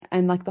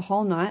and like the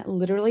whole night,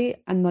 literally,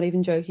 I'm not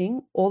even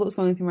joking, all that was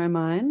going through my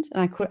mind,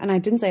 and I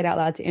didn't say it out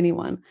loud to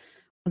anyone,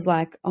 was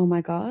like, oh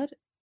my God,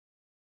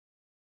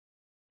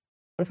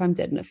 what if I'm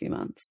dead in a few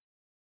months?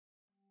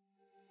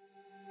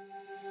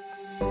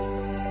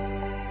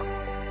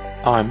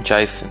 I'm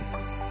Jason.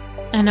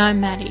 And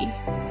I'm Maddie.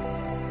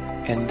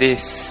 And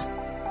this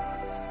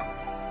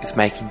is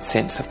Making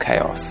Sense of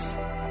Chaos,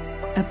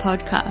 a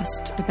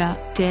podcast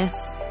about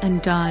death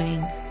and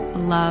dying,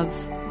 love,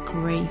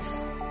 grief,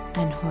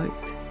 and hope.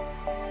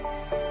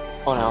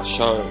 On our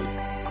show,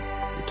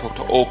 we talk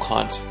to all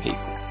kinds of people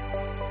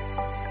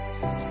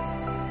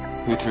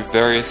who, through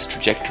various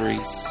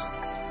trajectories,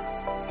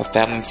 have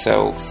found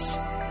themselves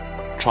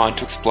trying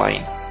to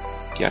explain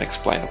the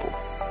unexplainable.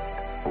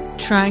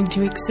 Trying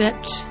to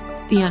accept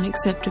the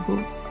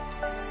unacceptable.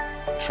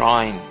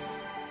 Trying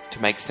to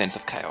make sense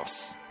of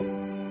chaos.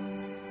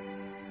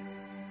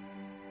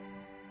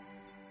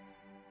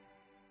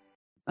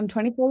 I'm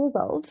 24 years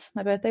old.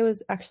 My birthday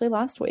was actually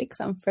last week,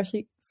 so I'm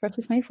freshly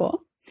 24.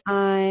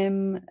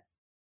 I'm in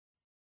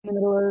the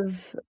middle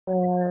of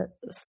a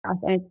staff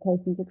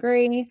education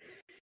degree.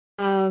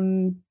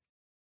 I've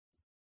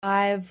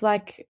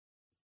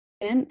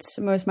spent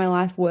most of my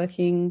life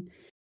working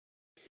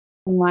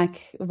in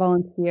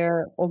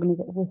volunteer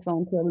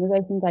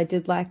organizations. I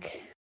did 3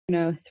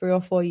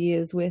 or 4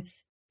 years with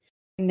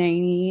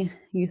NANI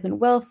Youth and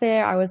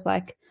Welfare. I was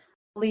a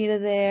leader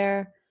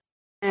there,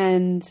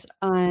 and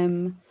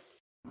I'm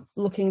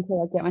looking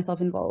to get myself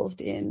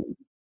involved in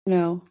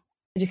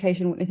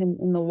education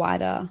in the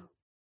wider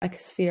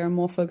sphere, and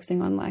more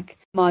focusing on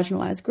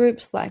marginalized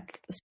groups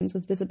like students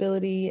with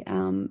disability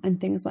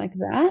and things like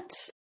that.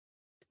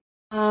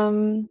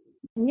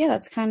 Yeah,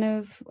 that's kind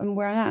of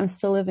where I'm at. I'm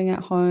still living at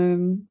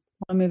home.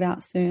 I want to move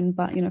out soon,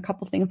 but a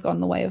couple of things got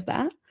in the way of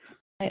that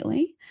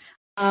lately.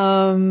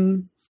 A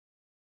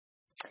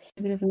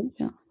bit of an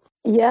issue.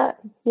 Yeah.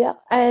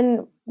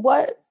 And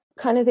what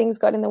kind of things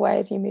got in the way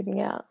of you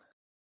moving out?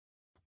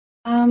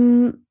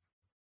 So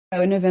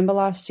in November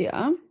last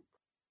year,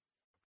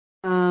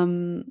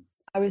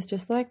 I was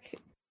just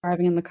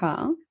driving in the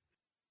car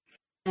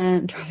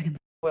and driving.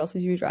 Where else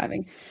would you be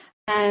driving?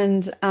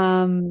 And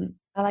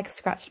I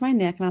scratched my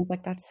neck, and I was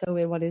like, "That's so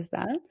weird. What is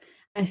that?"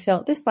 I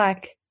felt this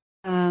of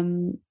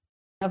a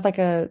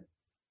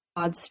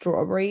hard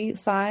strawberry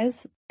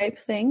size shape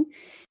thing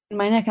in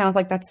my neck, and I was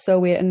like, "That's so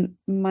weird." And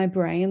my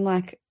brain,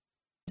 for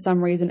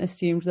some reason,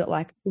 assumed that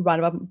right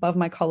above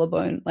my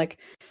collarbone,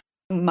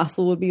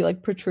 muscle would be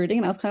protruding,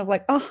 and I was kind of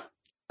like, "Oh,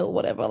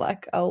 whatever."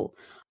 I'll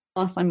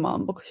ask my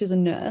mom because she's a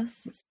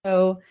nurse.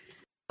 So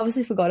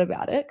obviously forgot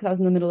about it because I was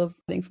in the middle of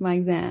studying for my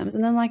exams,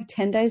 and then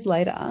 10 days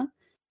later,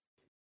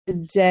 the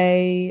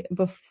day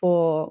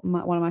before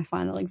one of my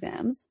final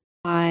exams,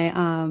 I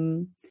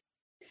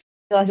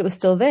realized it was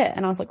still there,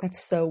 and I was like,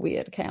 "That's so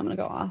weird. Okay, I'm gonna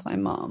go ask my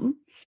mom."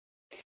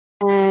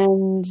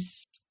 And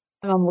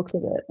my mom looked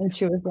at it, and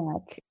she was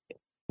like,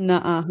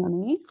 "Nuh-uh,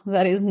 honey,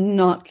 that is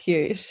not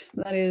cute.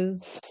 That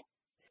is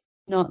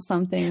not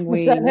something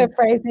we." Was that her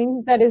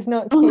phrasing? That is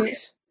not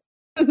cute.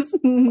 It's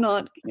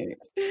not cute.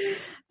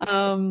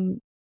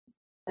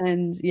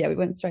 And yeah, we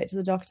went straight to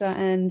the doctor,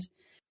 and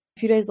a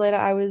few days later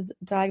I was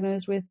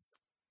diagnosed with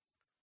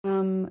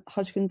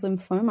Hodgkin's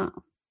lymphoma.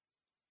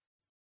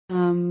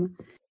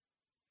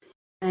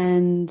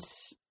 And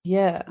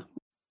yeah,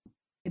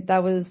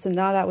 that was 7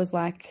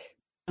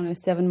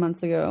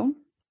 months ago,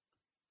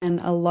 and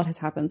a lot has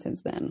happened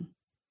since then.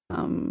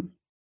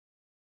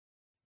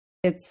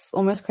 It's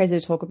almost crazy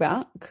to talk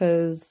about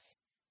because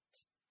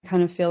I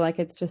kind of feel like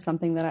it's just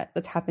something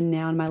that's happened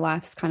now, and my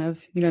life's kind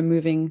of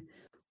moving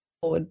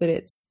forward, but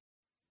I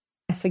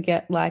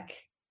forget how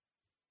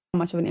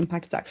much of an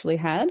impact it's actually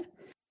had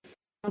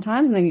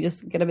sometimes, and then you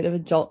just get a bit of a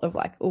jolt of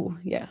oh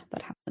yeah,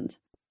 that happened.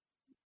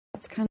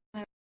 That's kind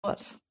of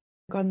what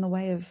got in the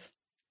way of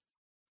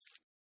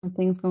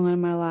things going on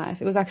in my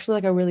life. It was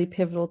actually a really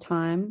pivotal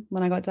time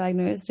when I got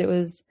diagnosed. It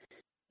was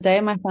the day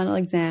of my final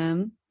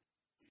exam.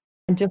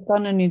 I'd just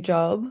gotten a new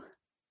job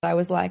that I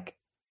was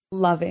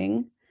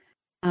loving.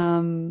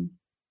 What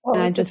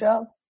was the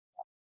job?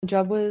 The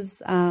job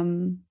was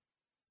I'm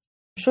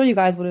sure you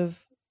guys would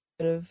have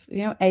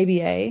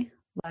ABA,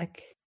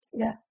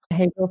 yeah,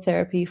 behavioral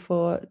therapy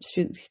for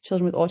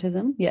children with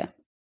autism. Yeah.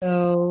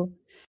 So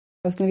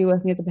I was going to be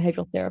working as a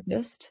behavioral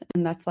therapist,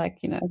 and that's as I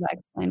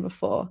explained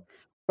before,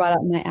 right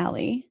up my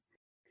alley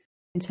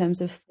in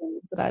terms of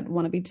things that I'd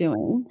want to be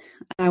doing.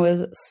 And I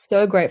was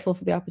so grateful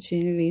for the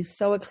opportunity,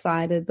 so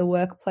excited. The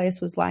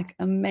workplace was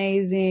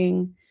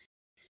amazing.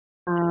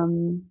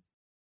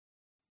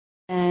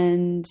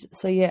 And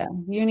so yeah,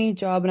 uni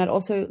job, and I'd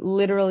also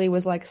literally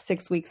was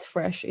 6 weeks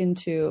fresh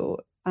into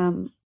a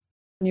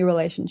new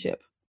relationship.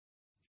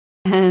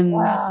 And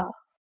wow.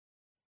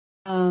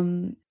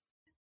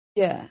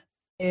 Yeah,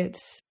 it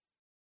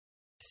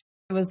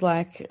was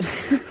a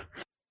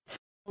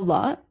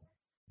lot.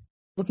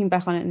 Looking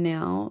back on it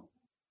now,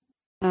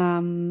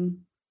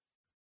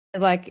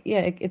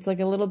 it's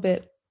a little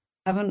bit.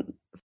 I haven't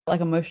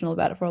felt emotional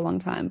about it for a long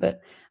time,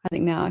 but I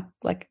think now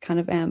I kind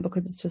of am,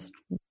 because it's just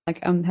I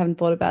haven't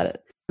thought about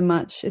it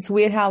much. It's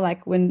weird how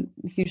like when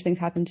huge things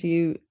happen to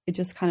you, it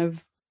just kind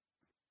of,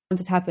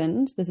 once it's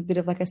happened, there's a bit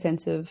of like a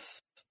sense of,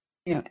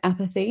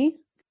 apathy,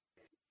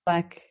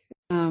 like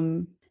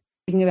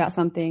thinking about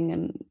something,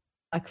 and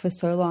like for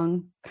so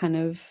long kind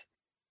of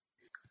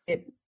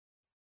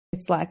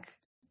it's like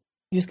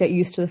you just get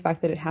used to the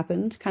fact that it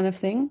happened, kind of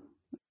thing.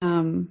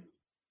 And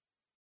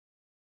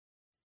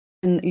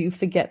you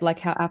forget like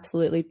how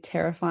absolutely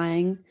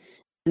terrifying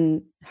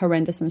and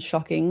horrendous and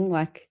shocking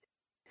like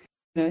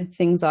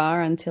things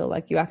are, until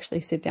like you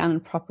actually sit down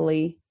and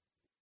properly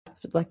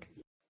like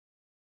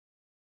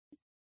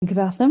think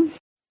about them.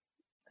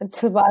 And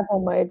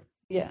survival mode.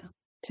 Yeah.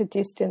 To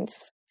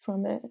distance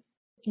from it.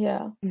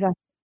 Yeah. Exactly.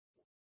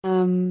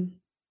 And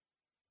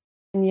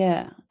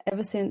yeah,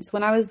 ever since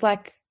when I was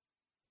like,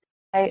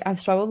 I've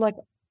struggled like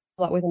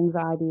a lot with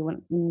anxiety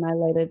when in my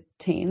later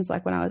teens.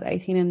 Like when I was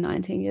 18 and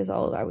 19 years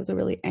old, I was a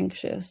really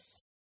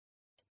anxious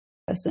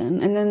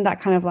person, and then that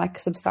kind of like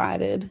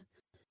subsided.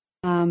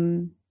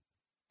 And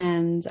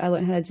I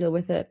learned how to deal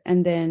with it.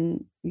 And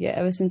then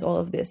ever since all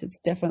of this, it's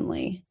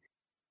definitely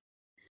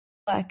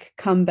like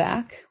come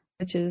back,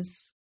 which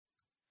is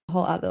a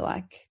whole other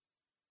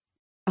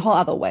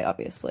way,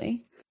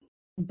 obviously.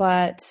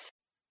 But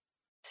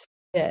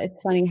yeah,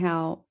 it's funny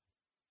how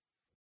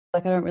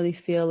like I don't really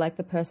feel like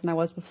the person I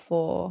was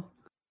before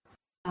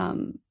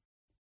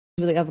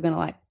really ever gonna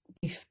like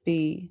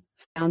be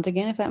found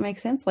again, if that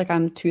makes sense. Like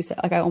I'm too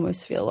like I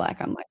almost feel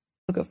like I'm like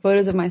look at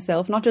photos of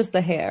myself, not just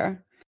the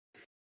hair.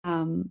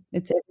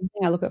 It's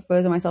everything. I look at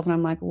photos of myself and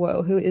I'm like,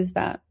 whoa, who is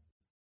that?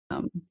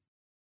 I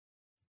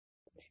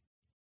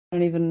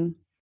don't even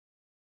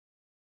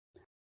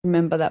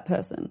remember that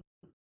person.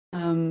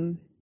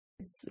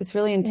 It's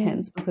really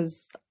intense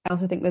because I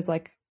also think there's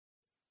like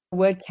the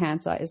word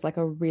cancer is like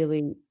a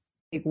really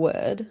big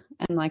word,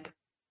 and like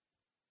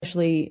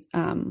especially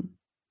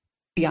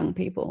young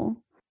people,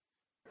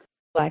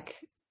 like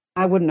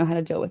I wouldn't know how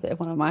to deal with it if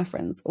one of my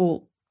friends,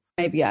 or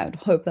maybe I would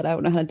hope that I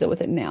would know how to deal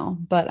with it now,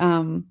 but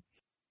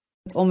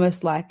it's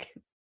almost like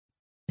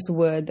this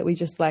word that we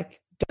just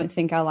like don't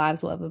think our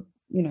lives will ever,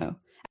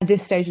 at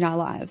this stage in our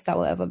lives, that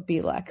will ever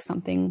be like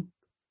something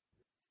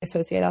we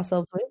associate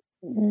ourselves with.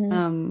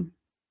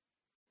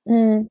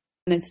 And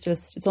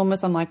it's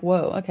almost, I'm like,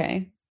 whoa,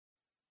 okay,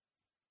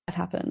 that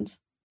happened,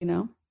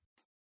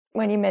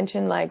 When you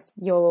mentioned like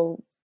your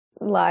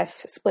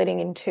life splitting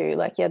in two,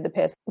 like you had the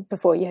person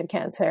before you had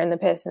cancer and the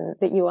person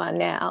that you are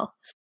now,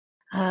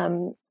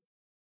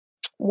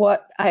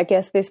 what, I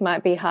guess this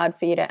might be hard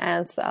for you to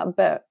answer,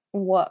 but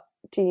what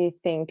do you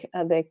think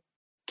are the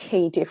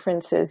key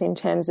differences in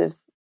terms of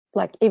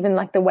like even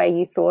like the way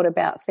you thought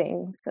about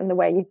things and the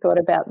way you thought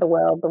about the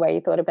world, the way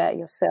you thought about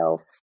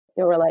yourself,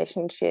 your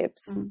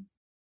relationships?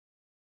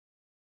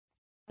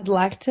 I'd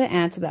like to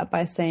answer that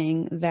by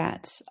saying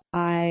that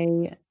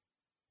I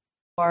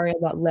worry a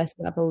lot less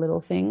about the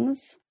little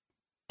things.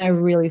 I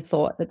really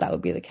thought that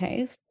would be the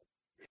case.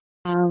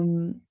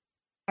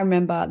 I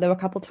remember there were a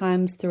couple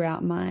times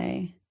throughout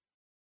my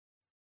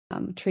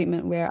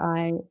treatment where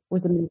I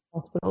was admitted to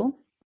hospital.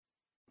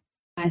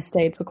 I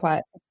stayed for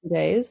quite a few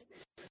days.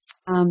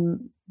 The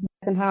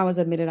second time I was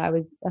admitted, I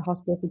was at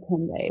hospital for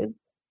 10 days.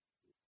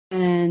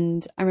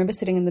 And I remember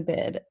sitting in the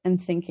bed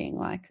and thinking,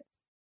 like,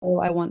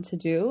 all I want to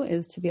do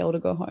is to be able to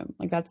go home.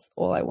 Like, that's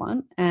all I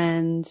want.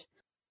 And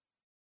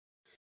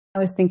I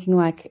was thinking,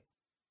 like,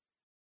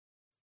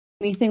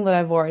 anything that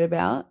I've worried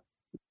about,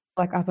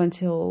 like, up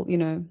until,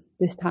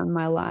 this time in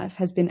my life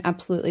has been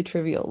absolutely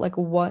trivial. Like,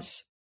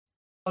 what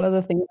are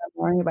the things I'm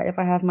worrying about? If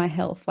I have my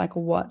health, like,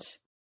 what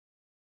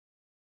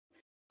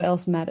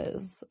else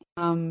matters?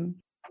 I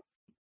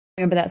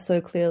remember that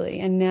so clearly.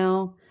 And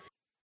now,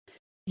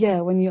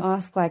 when you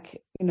ask,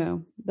 like,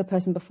 the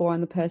person before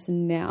and the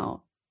person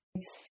now,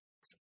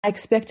 I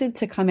expected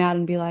to come out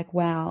and be like,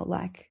 wow,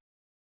 like,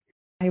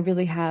 I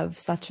really have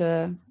such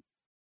a,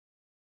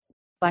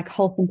 like,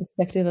 wholesome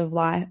perspective of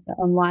life,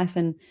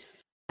 and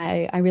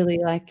I really,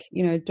 like,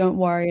 don't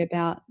worry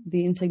about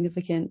the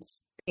insignificant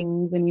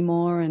things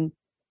anymore, and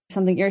if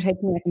something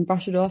irritates me, I can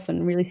brush it off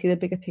and really see the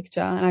bigger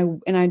picture. And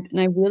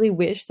I really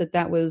wish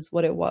that was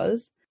what it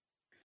was.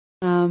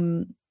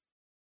 To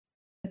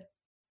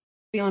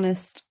be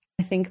honest,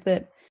 I think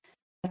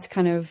that's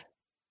kind of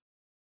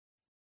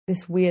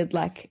this weird,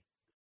 like,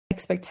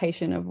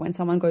 expectation of when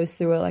someone goes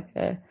through a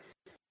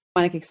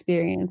traumatic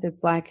experience.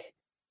 It's like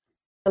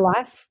the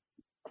life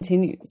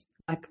continues.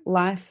 Like,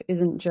 life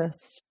isn't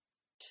just,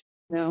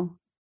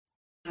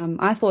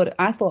 I thought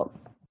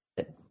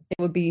that it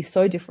would be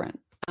so different,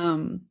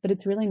 but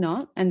it's really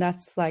not. And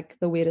that's like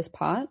the weirdest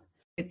part.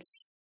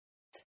 It's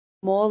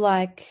more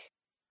like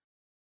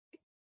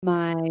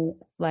my,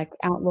 like,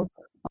 outlook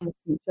on the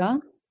future.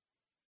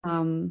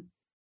 The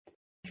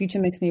future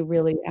makes me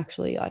really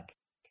actually, like,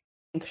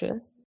 anxious,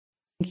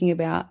 thinking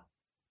about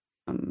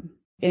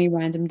any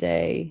random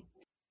day,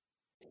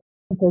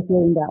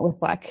 associating that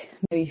with, like,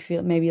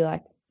 maybe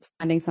like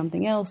finding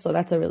something else. So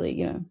that's a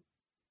really,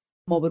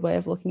 morbid way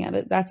of looking at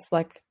it. That's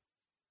like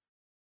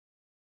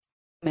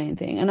the main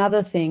thing.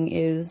 Another thing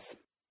is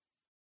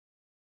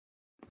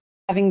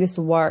having this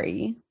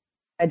worry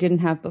I didn't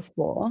have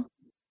before,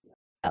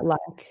 that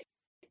like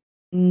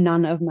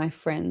none of my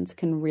friends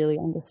can really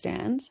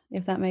understand,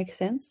 if that makes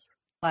sense.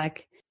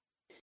 Like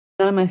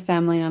none of my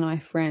family, none of my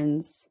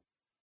friends,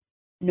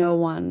 no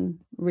one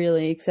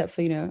really, except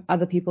for, you know,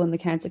 other people in the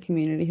cancer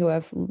community who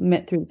I've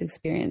met through this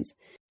experience,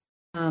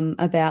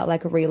 about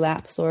like a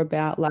relapse or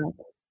about like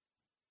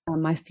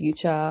my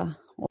future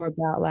or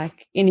about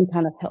like any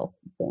kind of health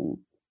thing.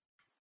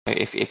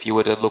 If you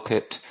were to look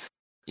at,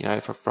 you know,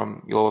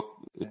 from your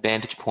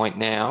vantage point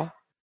now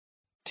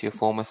to your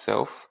former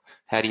self,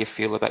 how do you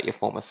feel about your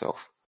former self?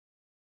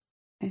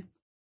 Okay.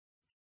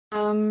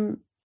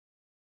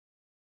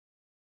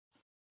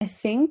 I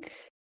think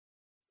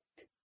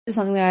this is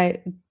something that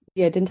I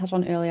didn't touch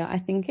on earlier. I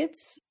think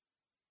it's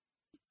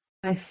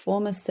my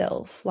former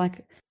self,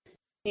 like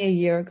a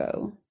year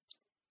ago.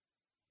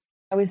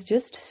 I was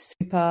just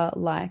super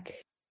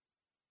like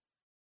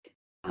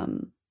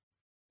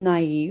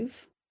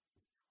naive,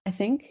 I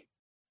think.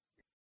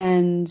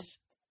 And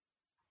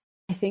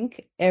I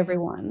think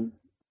everyone,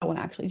 I won't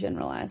actually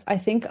generalize, I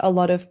think a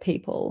lot of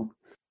people,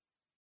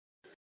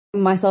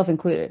 myself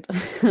included,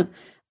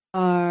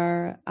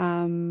 are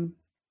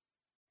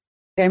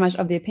very much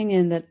of the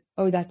opinion that,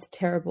 oh, that's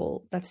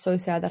terrible, that's so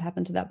sad that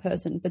happened to that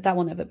person, but that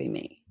will never be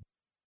me,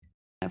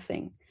 kind of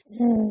thing.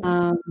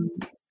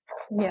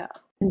 Yeah.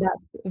 And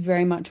that's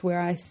very much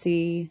where I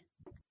see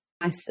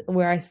how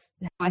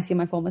I see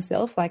my former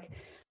self. Like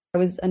I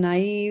was a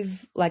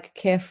naive, like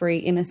carefree,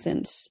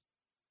 innocent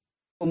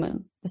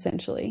woman,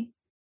 essentially.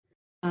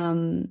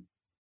 And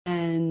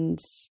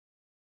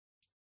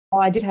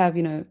while I did have,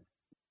 you know,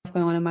 stuff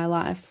going on in my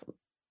life,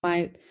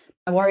 my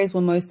worries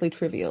were mostly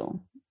trivial.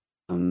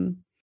 And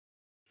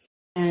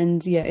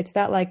yeah, it's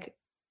that like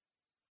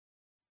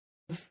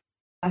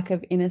lack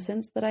of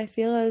innocence that I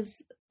feel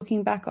as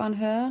looking back on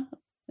her,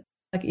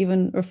 like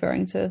even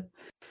referring to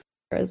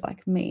her as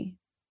like me,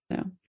 you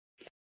know.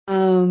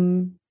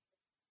 And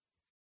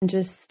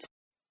just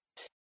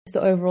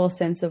the overall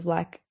sense of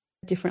like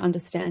a different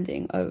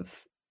understanding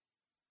of,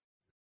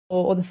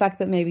 or the fact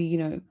that maybe, you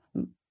know,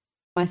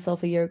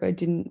 myself a year ago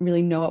didn't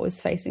really know what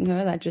was facing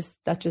her. That just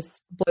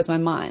blows my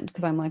mind,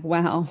 because I'm like,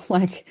 wow,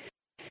 like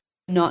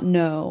not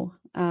know.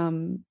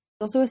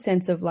 Also a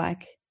sense of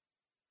like,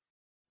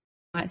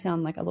 might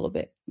sound like a little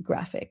bit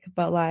graphic,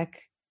 but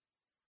like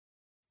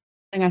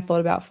thing I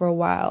thought about for a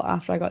while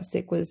after I got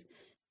sick was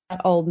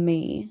that old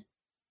me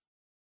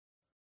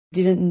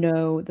didn't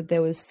know that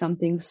there was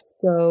something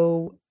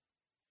so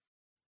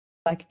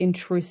like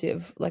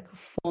intrusive, like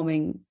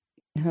forming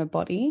in her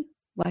body.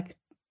 Like, you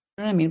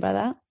know what I mean by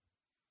that?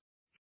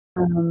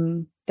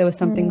 There was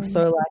something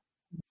so like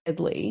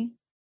deadly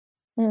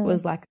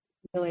was like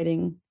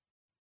accumulating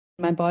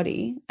in my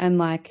body, and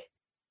like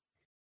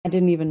I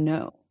didn't even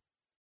know,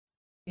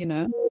 you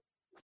know.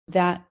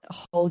 That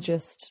whole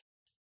just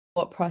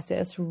thought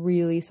process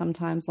really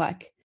sometimes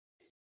like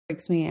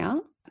freaks me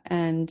out,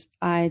 and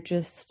I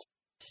just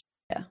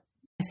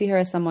I see her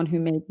as someone who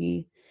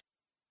maybe,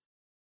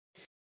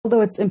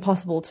 although it's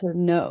impossible to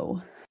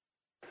know,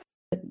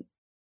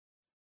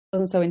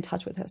 wasn't so in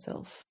touch with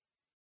herself.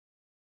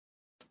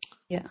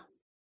 Yeah.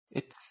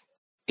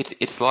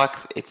 It's like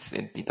it's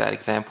that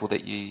example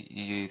that you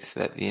use,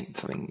 that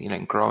something, you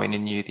know, growing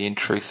in you, the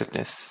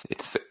intrusiveness.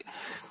 It's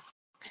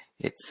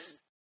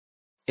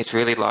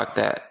really like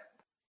that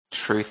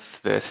truth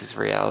versus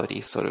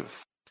reality sort of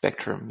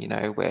spectrum, you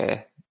know,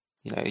 where,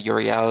 you know, your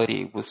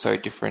reality was so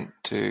different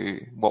to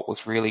what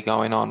was really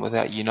going on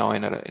without you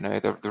knowing it, you know,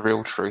 the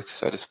real truth,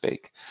 so to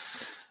speak.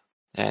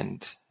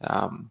 And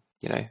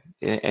you know,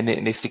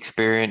 and this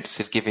experience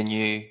has given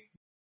you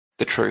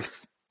the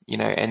truth, you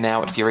know, and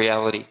now it's your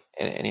reality,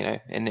 and you know,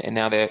 and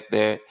now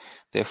they're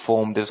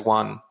formed as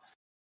one,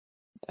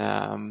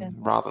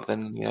 rather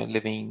than, you know,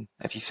 living,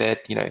 as you said,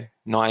 you know,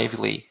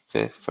 naively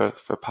for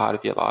part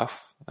of your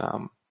life.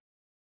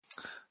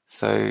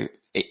 So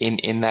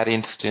in that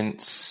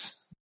instance,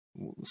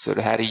 sort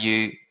of how do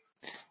you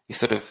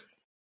sort of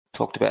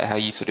talked about how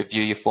you sort of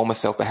view your former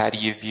self, but how do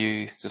you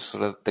view the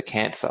sort of the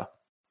cancer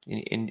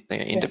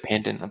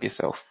independent of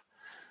yourself?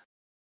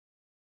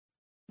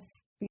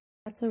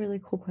 That's a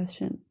really cool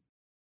question.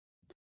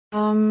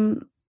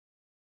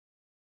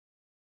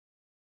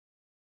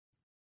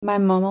 My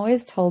mom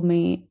always told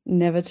me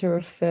never to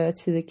refer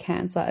to the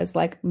cancer as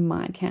like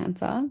my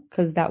cancer,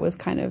 because that was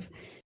kind of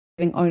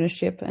giving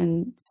ownership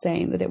and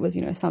saying that it was,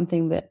 you know,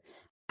 something that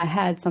I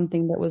had,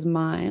 something that was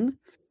mine.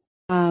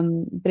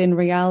 But in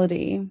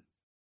reality,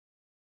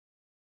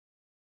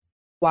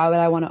 why would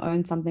I want to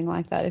own something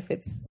like that if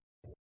it's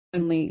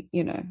only,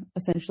 you know,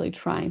 essentially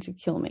trying to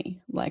kill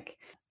me? Like,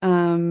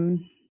 I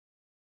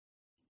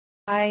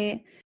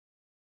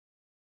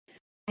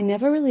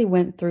never really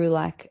went through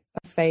like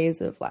a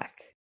phase of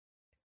like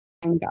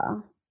anger,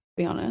 to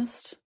be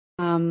honest.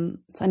 So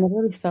I never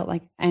really felt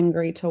like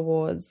angry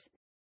towards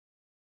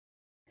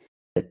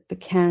the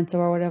cancer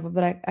or whatever,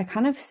 but I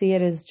kind of see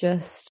it as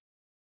just,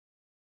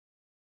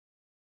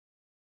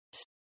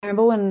 I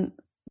remember when,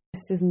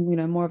 this is, you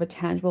know, more of a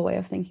tangible way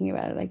of thinking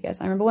about it, I guess.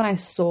 I remember when I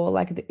saw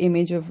like the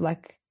image of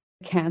like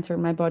cancer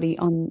in my body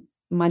on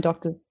my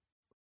doctor's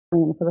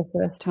screen for the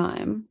first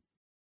time.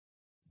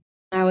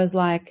 I was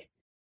like,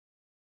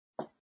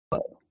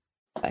 whoa,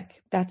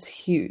 like that's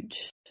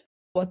huge.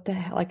 What the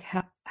hell? Like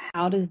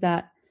how does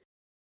that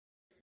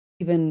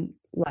even,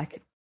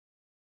 like,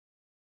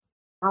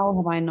 how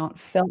have I not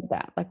felt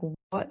that? Like,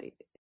 what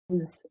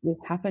is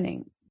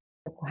happening?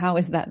 Like, how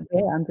is that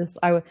there?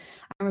 I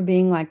remember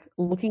being like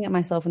looking at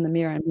myself in the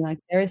mirror and being like,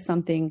 there is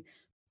something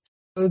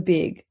so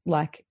big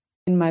like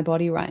in my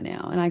body right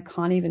now, and I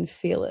can't even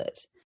feel it.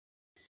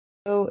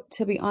 So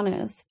to be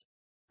honest,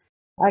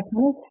 I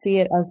kind of see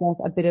it as like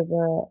a bit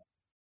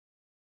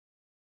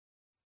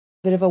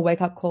of a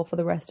wake up call for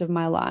the rest of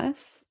my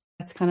life.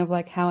 That's kind of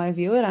like how I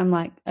view it. I'm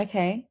like,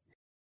 okay,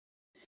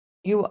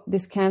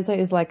 this cancer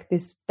is like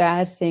this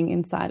bad thing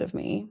inside of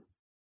me,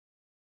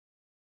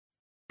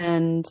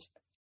 and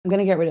I'm going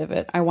to get rid of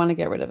it. I want to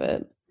get rid of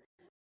it.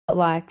 But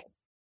like,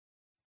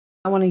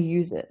 I want to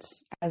use it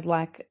as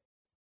like,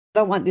 I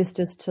don't want this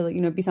just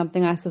to, be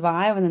something I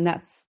survive and then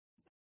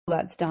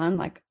that's done.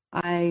 Like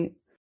it's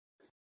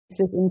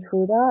this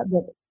intruder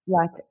that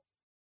like,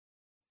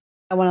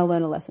 I want to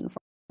learn a lesson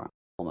from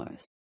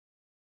almost.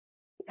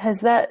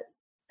 Has that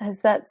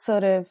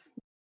sort of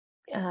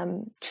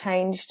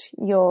changed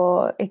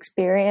your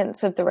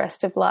experience of the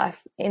rest of life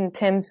in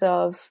terms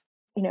of,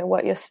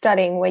 what you're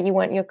studying, where you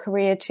want your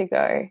career to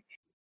go?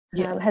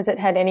 Yeah. Has it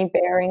had any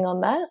bearing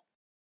on that?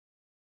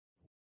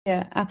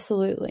 Yeah,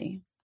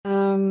 absolutely.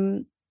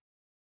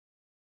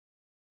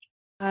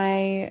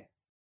 I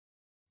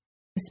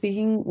was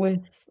speaking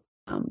with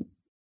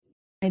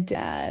my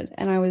dad,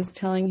 and I was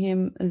telling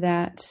him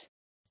that,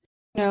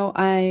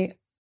 I've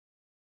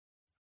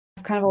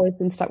kind of always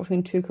been stuck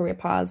between two career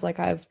paths. Like,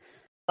 I've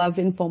loved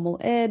informal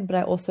ed, but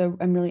I also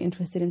am really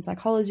interested in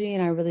psychology,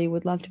 and I really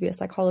would love to be a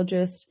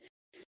psychologist.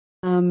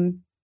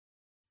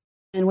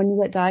 And when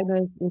you get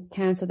diagnosed with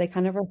cancer, they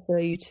kind of refer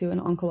you to an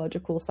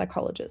oncological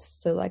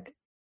psychologist. So like,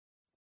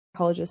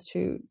 psychologist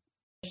who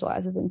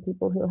specializes in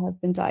people who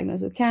have been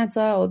diagnosed with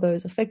cancer or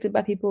those affected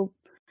by people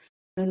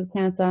diagnosed with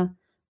cancer.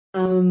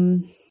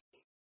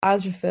 I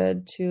was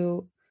referred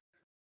to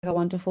a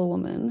wonderful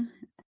woman,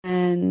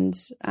 and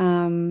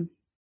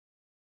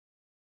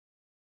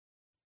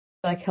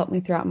like helped me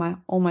throughout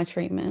all my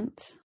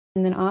treatment.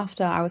 And then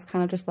after, I was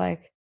kind of just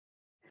like,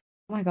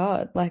 oh my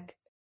God, like,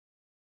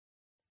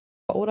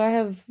 what would I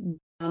have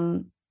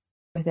done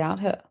without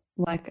her?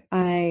 Like,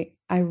 I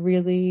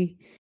really,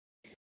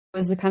 it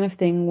was the kind of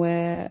thing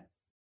where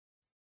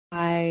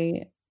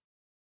I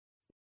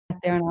sat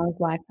there and I was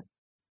like,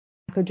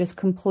 I could just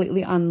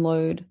completely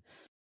unload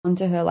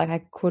onto her like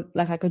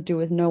I could do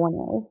with no one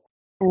else.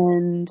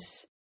 And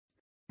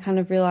I kind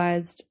of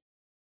realized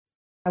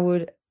I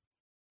would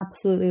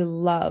absolutely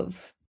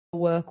love to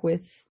work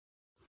with,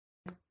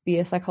 be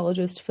a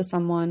psychologist for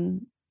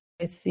someone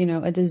with,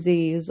 a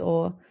disease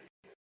or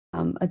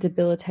a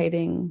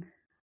debilitating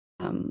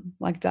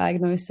like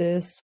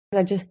diagnosis.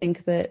 I just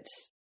think that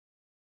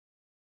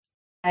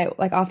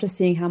after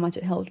seeing how much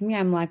it helped me,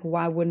 I'm like,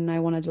 why wouldn't I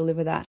want to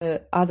deliver that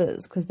to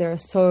others? Because there are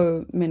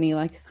so many,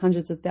 like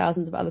hundreds of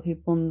thousands of other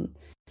people in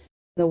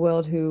the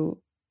world who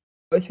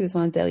go through this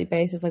on a daily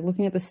basis. Like,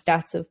 looking at the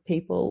stats of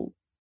people,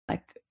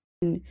 like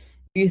in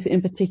youth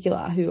in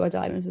particular, who are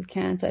diagnosed with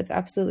cancer, it's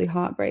absolutely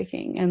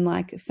heartbreaking. And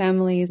like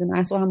families, and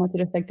I saw how much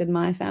it affected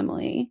my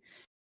family.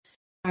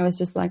 I was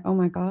just like, oh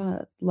my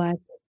God, like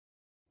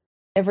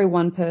every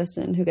one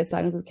person who gets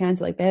diagnosed with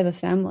cancer, like they have a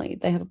family,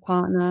 they have a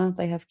partner,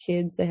 they have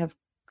kids, they have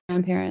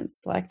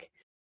grandparents. Like,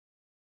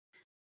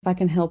 if I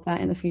can help that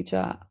in the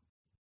future,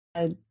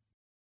 that's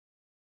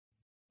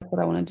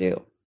what I want to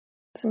do.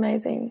 It's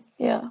amazing.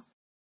 Yeah.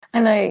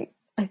 And I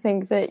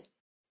think that,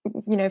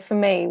 for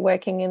me,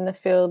 working in the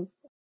field,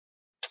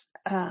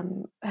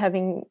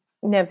 having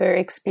never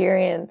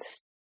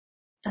experienced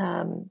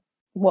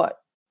what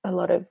a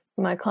lot of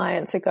my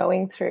clients are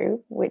going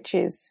through, which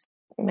is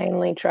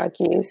mainly drug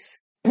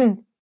use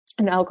and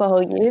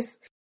alcohol use,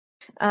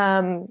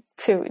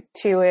 to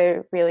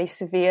a really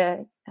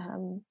severe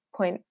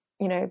point,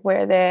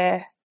 where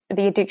the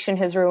addiction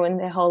has ruined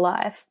their whole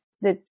life.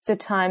 The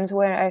times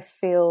where I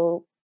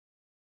feel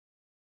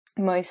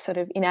most sort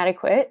of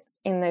inadequate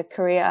in the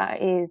career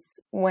is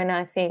when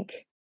I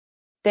think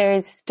there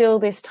is still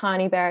this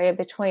tiny barrier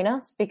between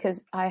us,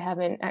 because I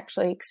haven't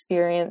actually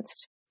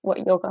experienced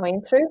what you're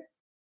going through.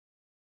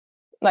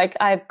 Like,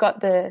 I've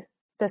got the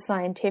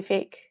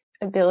scientific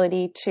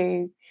ability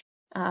to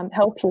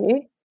help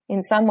you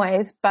in some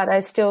ways, but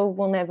I still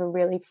will never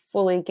really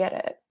fully get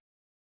it.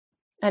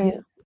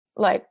 And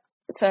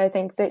so I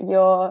think that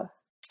your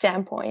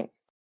standpoint,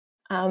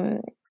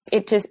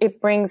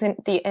 it brings in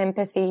the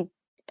empathy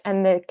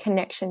and the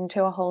connection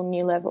to a whole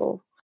new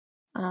level.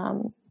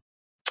 And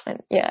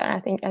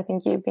I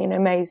think you've been an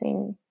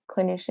amazing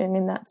clinician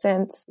in that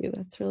sense. Yeah,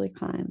 that's really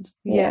kind.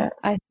 Yeah.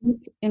 I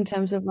think in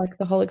terms of like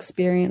the whole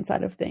experience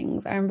side of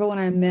things, I remember when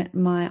I met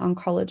my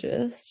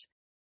oncologist,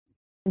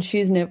 and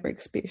she's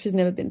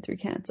never been through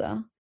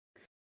cancer.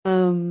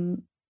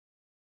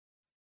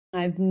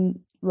 I've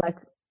like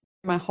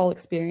my whole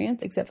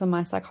experience, except for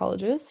my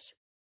psychologist,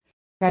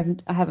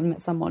 I haven't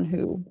met someone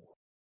who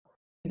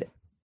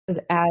is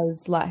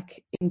as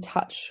like in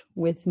touch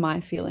with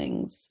my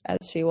feelings as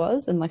she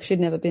was, and like she'd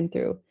never been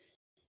through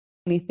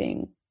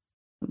anything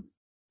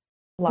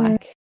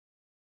like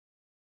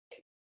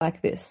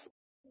this.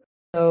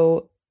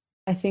 So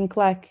I think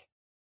like,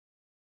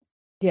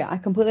 yeah, I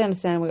completely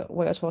understand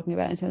what you're talking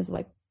about in terms of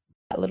like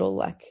that little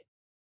like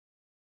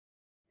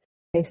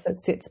space that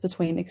sits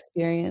between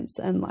experience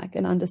and like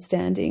an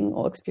understanding,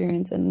 or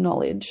experience and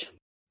knowledge.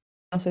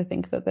 I also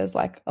think that there's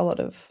like a lot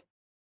of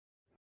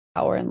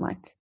power in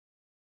like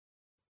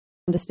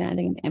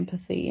understanding and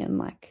empathy and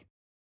like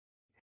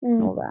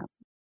all that.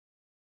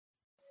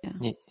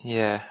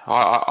 Yeah.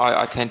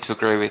 I tend to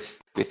agree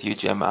with you,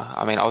 Gemma.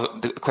 I mean,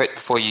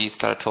 before you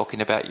started talking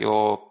about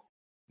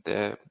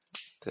the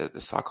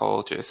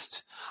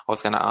psychologist, I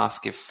was going to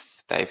ask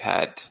if they've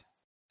had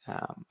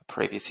a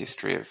previous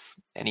history of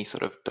any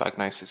sort of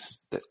diagnosis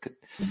that could.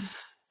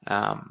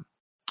 But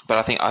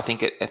I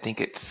think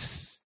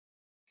it's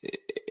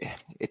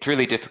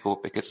really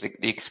difficult, because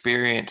the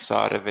experience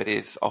side of it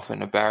is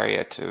often a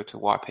barrier to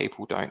why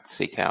people don't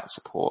seek out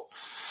support,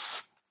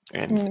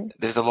 and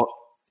there's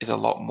a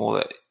lot more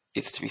that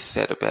is to be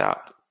said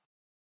about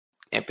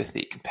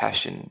empathy,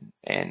 compassion,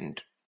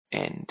 and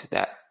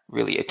that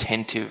really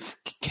attentive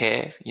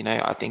care.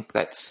 I think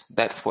that's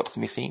what's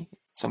missing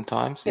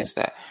sometimes, is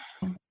that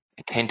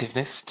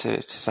attentiveness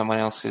to someone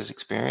else's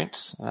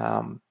experience.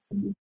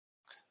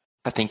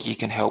 I think you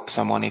can help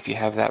someone if you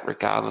have that,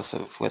 regardless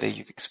of whether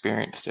you've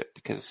experienced it,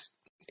 because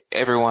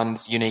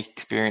everyone's unique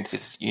experience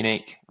is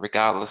unique,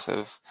 regardless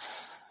of,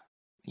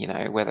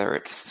 whether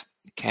it's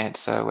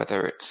cancer,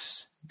 whether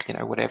it's,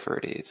 whatever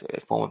it is,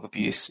 a form of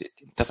abuse. It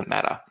doesn't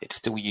matter. It's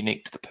still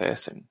unique to the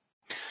person.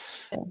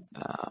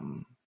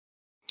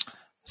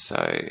 So,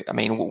 I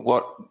mean,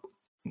 what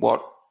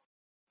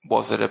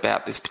was it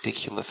about this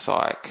particular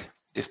psych,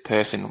 this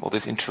person, or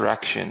this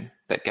interaction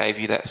that gave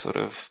you that sort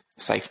of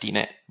safety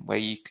net where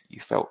you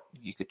felt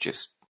you could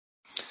just,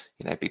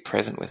 be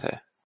present with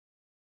her?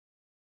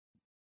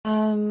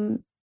 It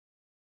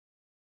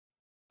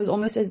was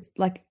almost as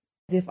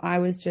if I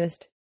was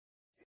just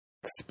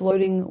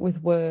exploding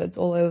with words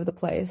all over the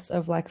place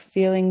of like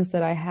feelings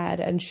that I had,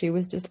 and she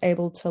was just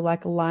able to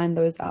like line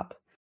those up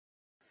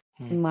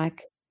in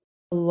like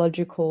a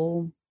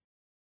logical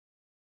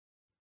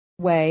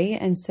way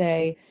and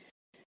say,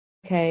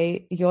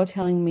 okay, you're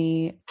telling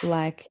me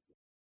like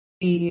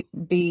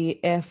B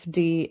F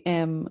D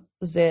M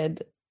Z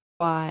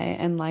Y,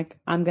 and like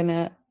I'm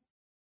gonna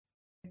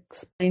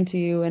explain to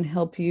you and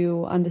help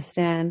you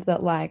understand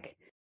that like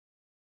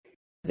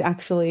it's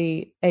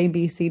actually A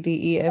B C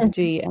D E F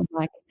G, and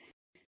like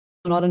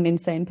you're not an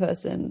insane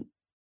person,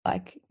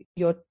 like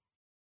you're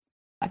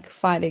like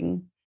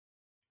fighting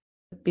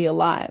to be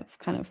alive,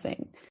 kind of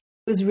thing.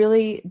 It was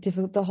really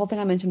difficult. The whole thing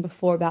I mentioned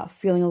before about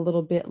feeling a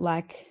little bit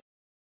like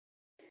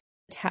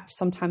attached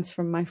sometimes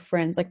from my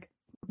friends, like,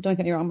 don't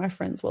get me wrong, my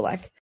friends were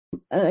like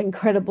an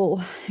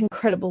incredible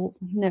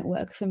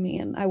network for me,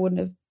 and I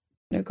wouldn't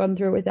have gone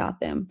through without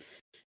them.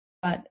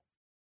 But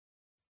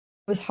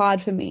it was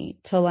hard for me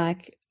to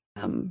like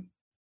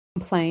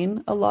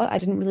complain a lot. I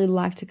didn't really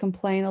like to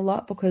complain a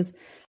lot, because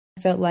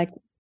I felt like,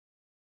 what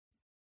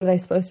are they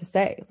supposed to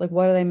say? Like,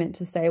 what are they meant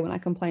to say when I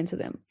complain to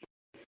them?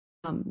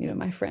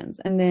 My friends.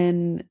 And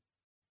then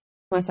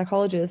my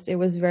psychologist, it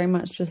was very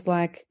much just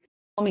like,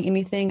 tell me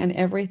anything and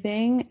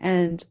everything,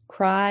 and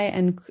cry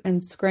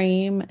and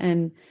scream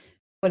and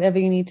whatever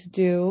you need to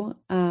do,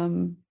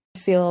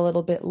 feel a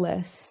little bit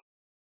less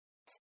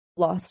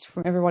lost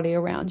from everybody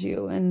around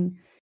you. And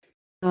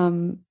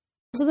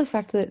also the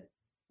fact that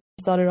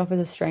I started off as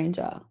a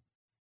stranger,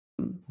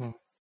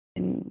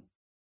 and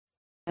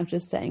I'm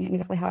just saying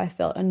exactly how I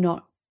felt and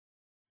not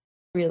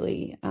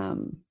really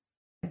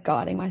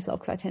guarding myself,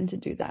 because I tend to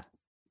do that.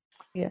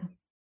 Yeah.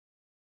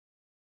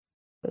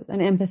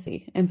 And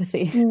empathy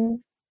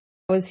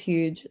was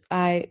huge.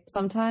 I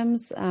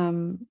sometimes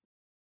like,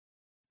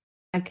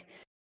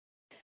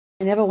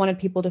 I never wanted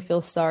people to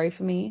feel sorry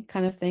for me,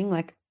 kind of thing.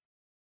 Like,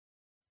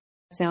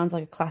 it sounds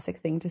like a classic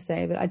thing to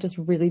say, but I just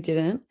really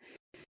didn't.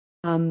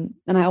 And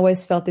I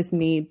always felt this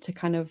need to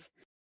kind of,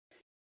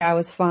 I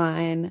was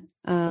fine.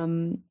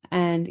 And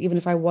even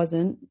if I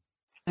wasn't,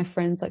 my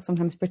friends like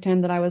sometimes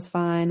pretend that I was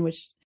fine,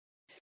 which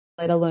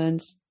later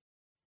learned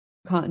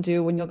you can't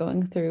do when you're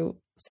going through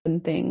certain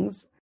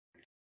things.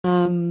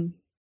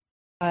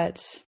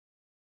 But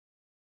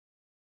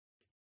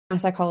my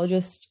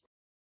psychologist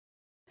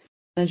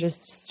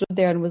just stood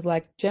there and was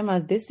like, Gemma,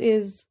 this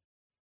is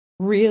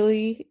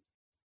really,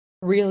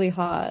 really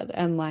hard.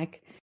 And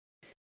like,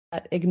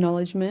 that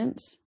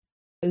acknowledgement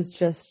is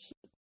just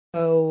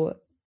so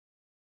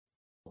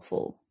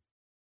helpful.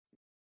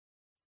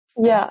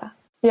 Yeah.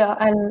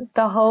 And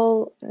the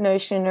whole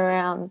notion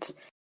around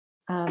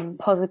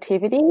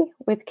positivity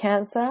with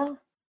cancer,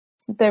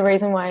 the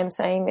reason why I'm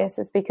saying this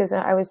is because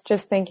I was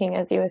just thinking,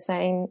 as you were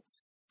saying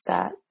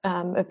that,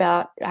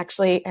 about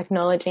actually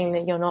acknowledging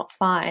that you're not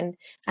fine,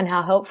 and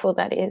how helpful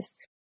that is,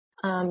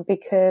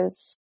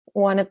 because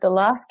one of the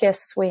last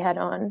guests we had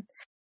on,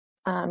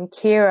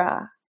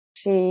 Kira,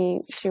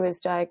 she was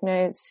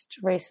diagnosed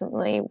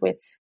recently with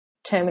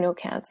terminal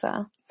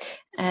cancer,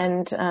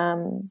 and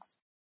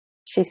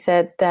she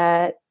said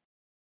that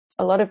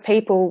a lot of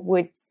people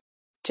would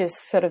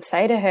just sort of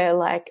say to her,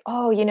 like,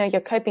 oh, you know,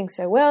 you're coping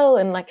so well,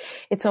 and like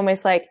it's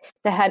almost like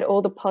they had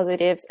all the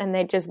positives and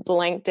they just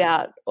blanked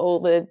out all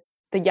the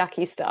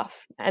yucky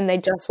stuff, and they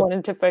just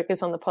wanted to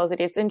focus on the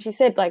positives. And she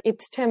said, like,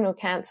 it's terminal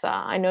cancer.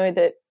 I know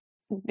that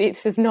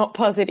this is not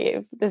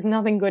positive. There's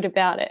nothing good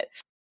about it.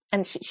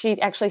 And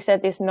she actually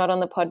said this not on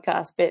the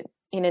podcast, but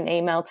in an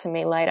email to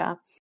me later.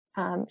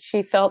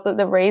 She felt that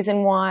the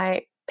reason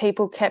why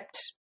people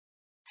kept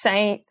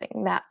saying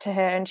that to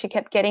her and she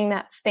kept getting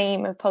that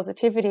theme of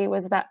positivity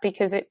was that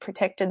because it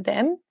protected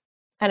them,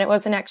 and it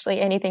wasn't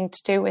actually anything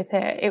to do with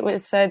her. It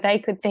was so they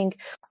could think,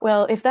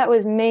 well, if that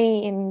was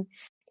me in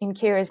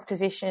Kira's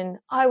position,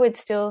 I would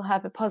still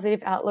have a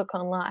positive outlook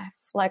on life.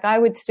 Like, I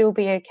would still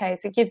be okay.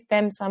 So it gives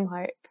them some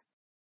hope.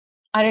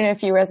 I don't know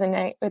if you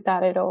resonate with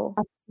that at all.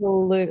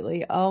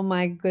 Absolutely. Oh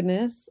my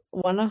goodness.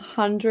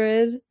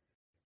 100,000%.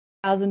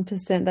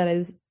 That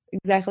is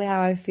exactly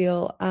how I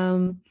feel.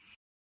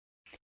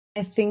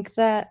 I think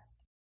that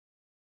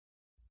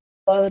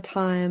a lot of the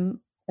time,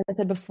 as I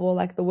said before,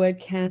 like the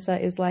word cancer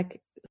is like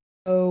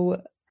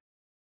so,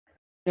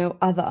 you know,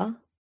 other,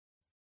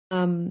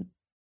 and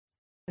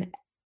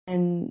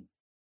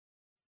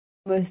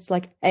almost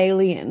like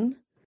alien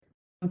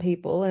from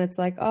people. And it's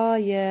like, oh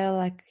yeah,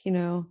 like, you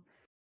know,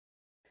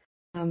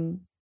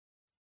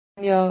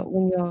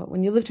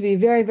 when you live to be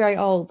very, very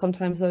old,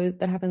 sometimes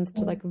that happens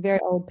to like very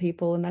old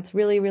people, and that's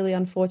really, really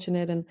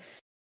unfortunate. And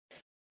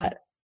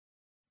but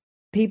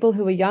people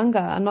who are younger,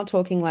 I'm not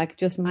talking like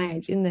just my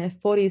age, in their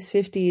 40s,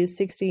 50s,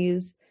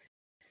 60s,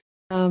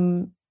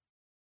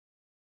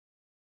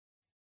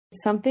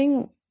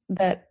 something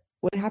that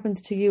when it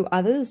happens to you,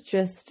 a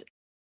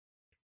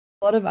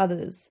lot of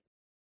others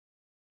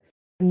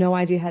have no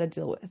idea how to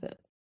deal with it.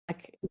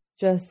 Like,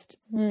 it's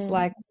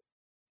like,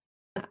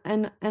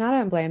 and I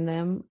don't blame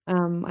them.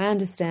 I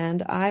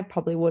understand. I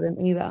probably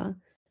wouldn't either.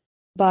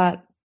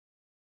 But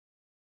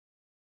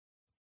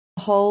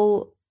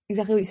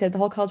exactly what you said, the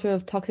whole culture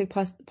of toxic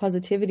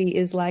positivity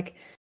is like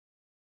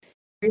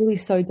really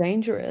so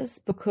dangerous,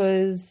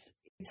 because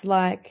it's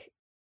like,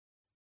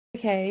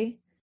 okay,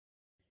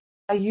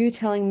 are you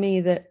telling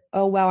me that,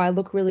 oh wow, I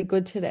look really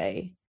good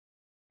today?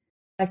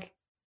 Like,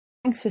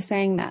 thanks for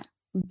saying that,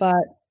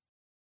 but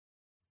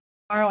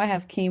tomorrow I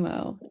have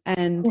chemo,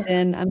 and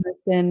then I'm gonna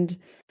spend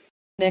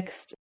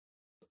next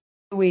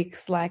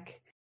weeks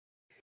like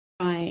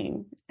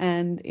crying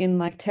and in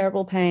like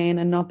terrible pain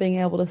and not being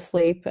able to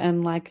sleep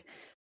and like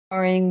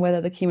worrying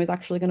whether the chemo is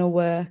actually going to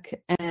work,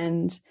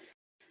 and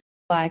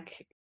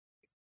like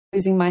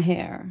losing my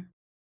hair.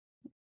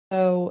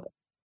 So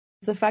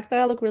the fact that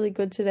I look really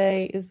good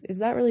today, is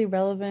that really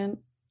relevant?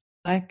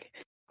 Like,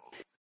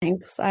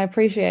 thanks, I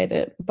appreciate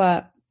it,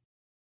 but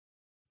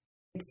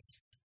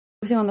it's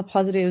focusing on the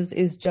positives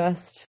is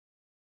just,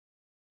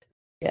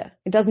 yeah,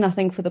 it does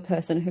nothing for the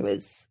person who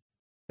is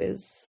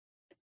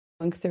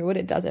going through it.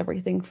 It does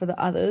everything for the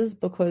others,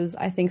 because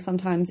I think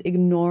sometimes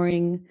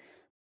ignoring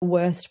the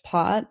worst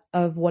part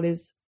of what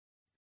is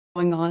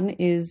going on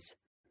is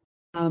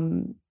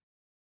really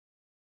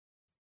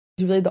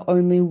the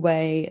only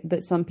way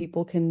that some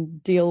people can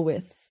deal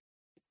with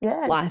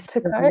life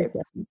to cope.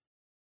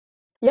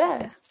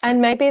 Yeah,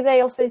 and maybe they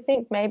also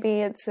think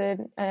maybe it's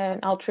an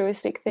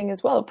altruistic thing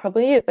as well. It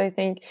probably is. They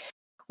think,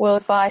 well,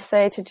 if I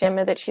say to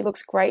Gemma that she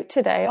looks great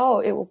today, oh,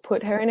 it will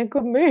put her in a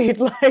good mood.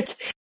 Like,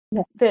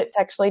 that's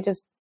actually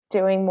just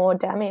doing more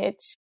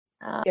damage.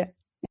 Yeah,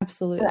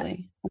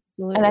 absolutely.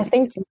 And I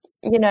think,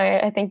 you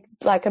know,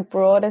 like a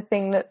broader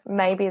thing that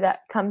maybe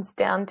that comes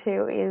down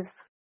to is,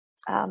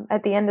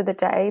 at the end of the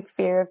day,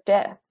 fear of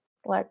death,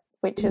 like,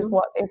 which is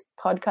what this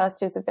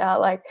podcast is about.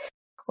 Like,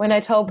 when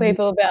I told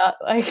people about,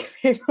 like,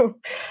 people,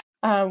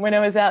 when I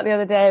was out the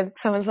other day,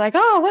 someone's like,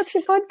 oh, what's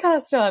your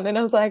podcast on? And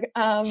I was like,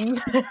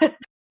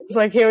 it's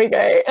like, here we go.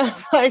 I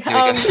was like,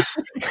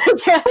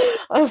 yeah,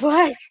 I was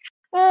like,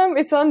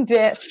 it's on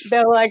death.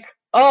 They're like,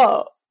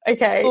 oh,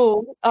 okay.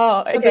 Ooh.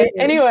 Oh, okay.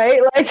 Anyway,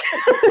 like,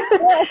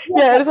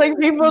 yeah, it's like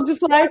people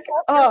just like,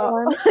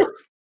 oh,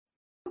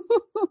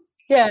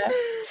 yeah.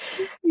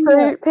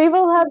 So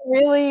people have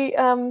really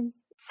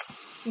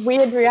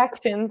weird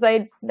reactions.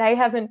 If they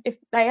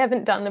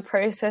haven't done the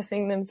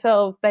processing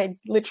themselves, they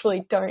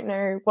literally don't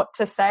know what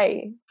to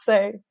say.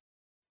 So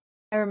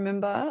I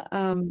remember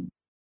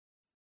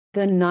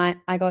the night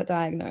I got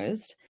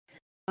diagnosed.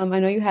 I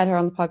know you had her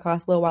on the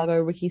podcast a little while ago,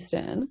 Ricky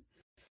Stern.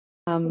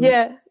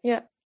 Yeah.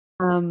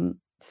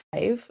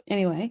 Fave.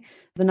 Anyway,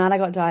 the night I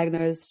got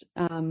diagnosed,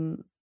 my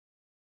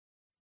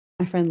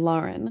friend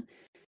Lauren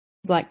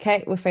was like,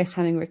 Kate, we're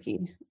FaceTiming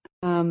Ricky.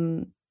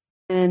 And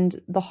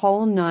the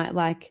whole night,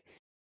 like,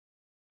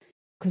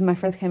 because my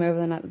friends came over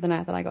the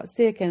night that I got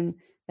sick, and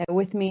they were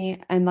with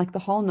me, and like the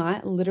whole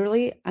night,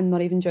 literally, I'm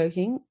not even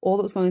joking, all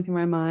that was going through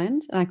my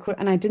mind,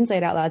 and I didn't say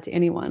it out loud to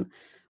anyone,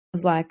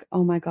 was like,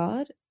 oh my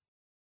God,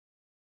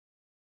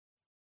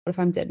 what if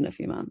I'm dead in a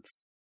few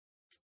months?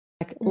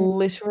 Like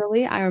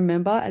literally, I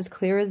remember as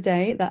clear as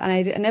day that, and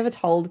I never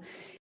told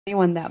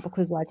anyone that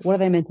because like, what are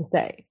they meant to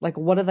say? Like,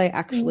 what are they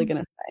actually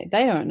going to say?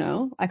 They don't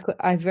know.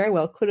 I very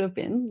well could have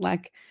been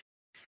like,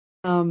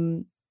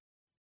 and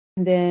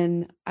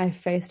then I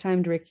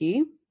FaceTimed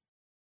Ricky.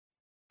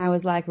 I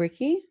was like,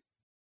 Ricky,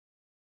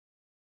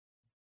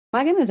 am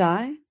I going to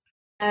die?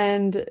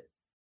 And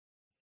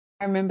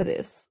I remember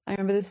this. I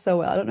remember this so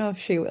well. I don't know if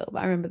she will,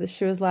 but I remember this.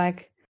 She was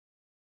like,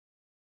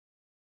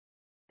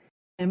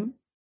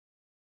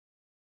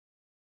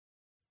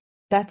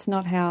 that's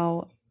not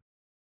how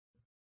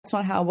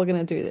we're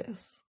going to do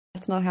this.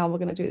 That's not how we're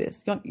going to do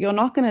this. You're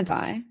not going to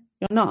die.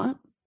 You're not.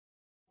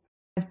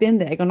 I've been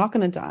there. You're not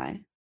going to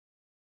die.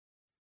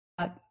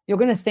 But you're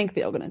going to think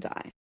that you're going to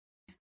die.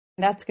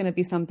 And that's going to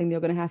be something that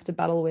you're going to have to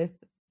battle with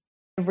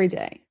every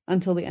day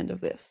until the end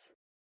of this.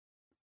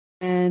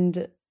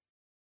 And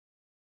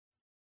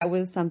that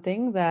was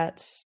something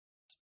that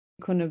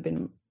couldn't have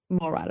been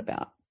more right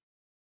about.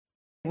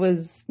 It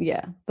was,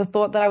 the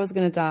thought that I was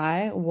going to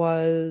die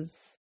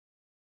was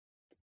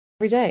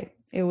every day.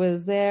 It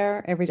was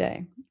there every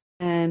day.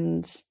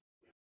 And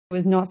it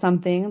was not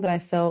something that I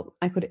felt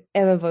I could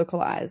ever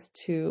vocalize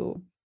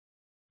to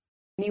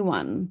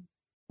anyone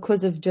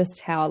because of just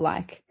how,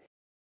 like,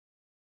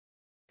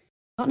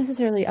 not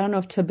necessarily, I don't know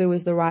if taboo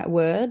is the right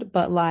word,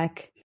 but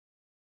like,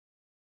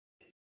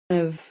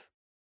 kind of,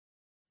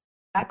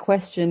 that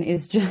question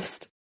is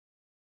just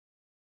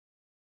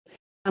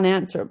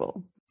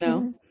unanswerable, you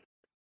know?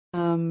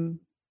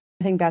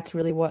 I think that's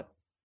really what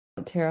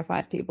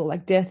terrifies people.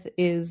 Like, death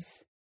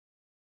is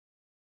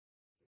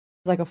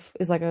like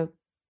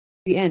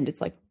the end.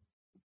 It's like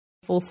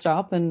full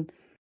stop, and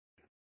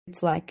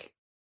it's like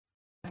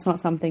that's not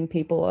something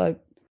people are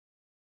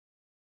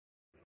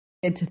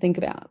scared to think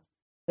about.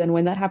 Then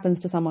when that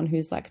happens to someone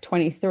who's like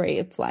 23,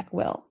 it's like,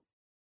 well,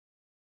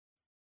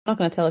 I'm not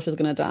going to tell her she's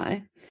going to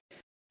die.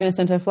 I'm going to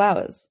send her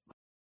flowers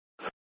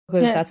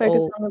because that's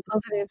all. On the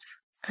positives.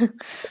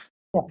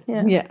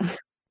 Yeah.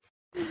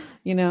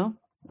 You know,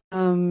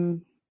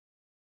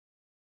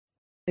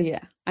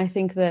 I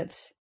think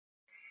that's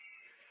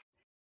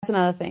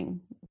another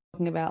thing.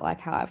 Talking about like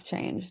how I've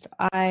changed.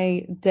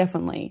 I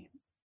definitely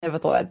never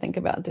thought I'd think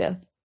about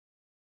death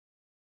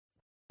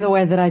the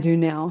way that I do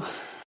now.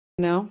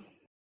 You know,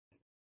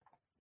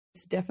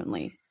 it's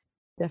definitely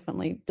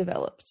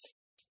developed.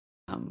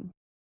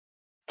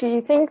 Do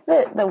you think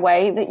that the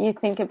way that you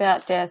think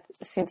about death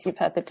since you've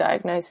had the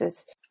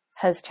diagnosis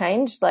has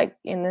changed? Like,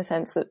 in the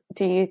sense that,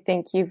 do you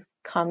think you've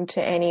come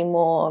to any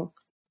more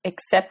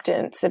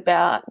acceptance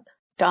about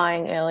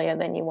dying earlier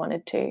than you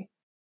wanted to?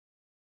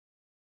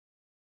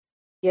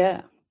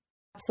 Yeah,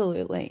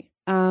 absolutely.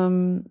 I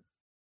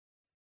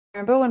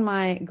remember when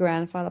my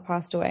grandfather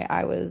passed away,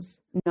 I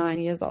was 9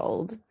 years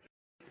old,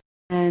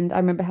 and I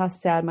remember how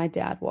sad my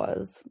dad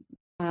was.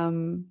 I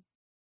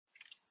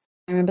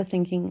remember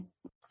thinking,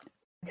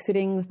 like,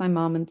 sitting with my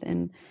mom,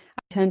 and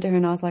I turned to her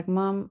and I was like,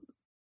 Mom,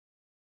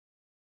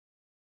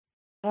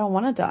 I don't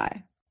want to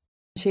die.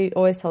 She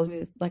always tells me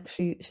this, like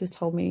she's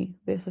told me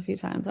this a few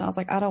times, and I was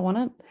like, I don't want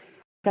to.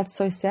 That's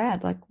so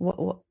sad. Like,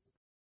 what?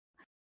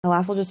 My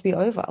life will just be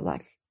over.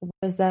 Like, what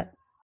does that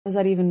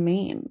even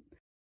mean?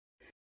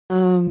 I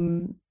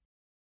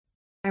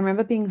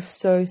remember being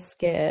so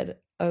scared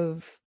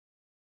of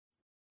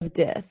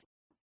death.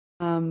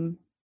 Don't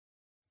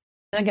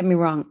get me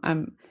wrong.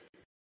 I'm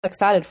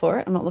excited for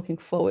it. I'm not looking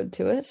forward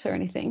to it or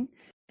anything.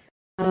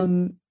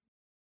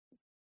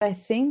 I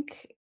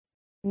think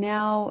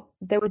now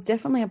there was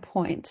definitely a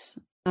point.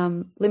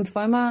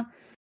 Lymphoma,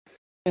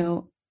 you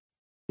know,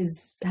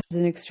 has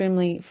an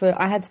extremely,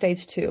 I had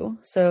stage 2,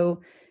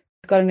 so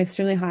it's got an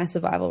extremely high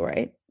survival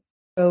rate.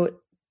 So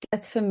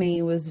death for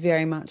me was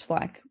very much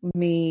like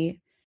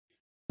me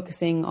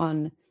focusing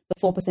on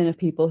the 4% of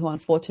people who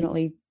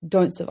unfortunately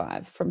don't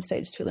survive from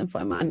stage 2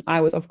 lymphoma, and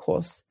I was, of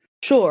course,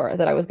 sure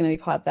that I was going to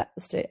be part of that,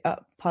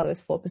 part of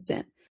those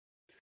 4%.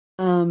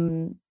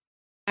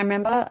 I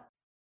remember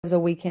it was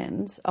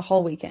a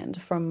whole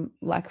weekend from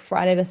like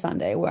Friday to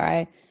Sunday, where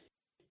I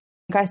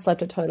think I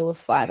slept a total of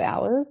 5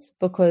 hours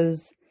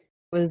because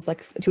it was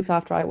like 2 weeks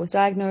after I was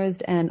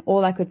diagnosed, and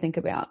all I could think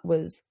about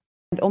was,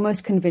 I'd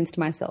almost convinced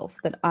myself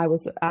that I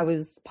was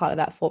part of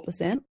that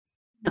 4%.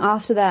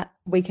 After that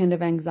weekend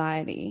of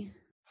anxiety,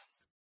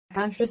 I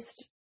kind of just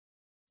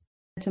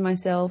said to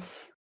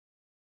myself,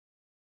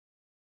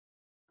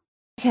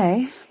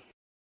 okay,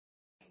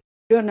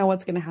 you don't know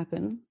what's going to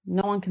happen.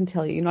 No one can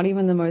tell you. Not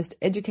even the most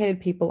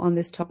educated people on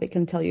this topic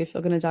can tell you if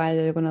you're going to die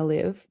or you're going to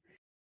live.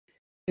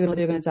 You're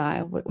going to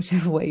die,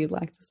 whichever way you'd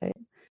like to say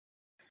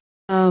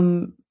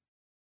it.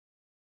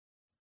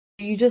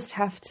 You just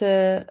have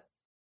to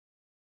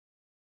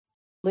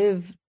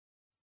live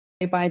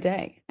day by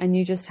day, and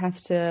you just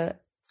have to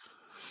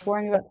stop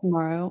worrying about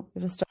tomorrow.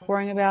 You have to stop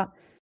worrying about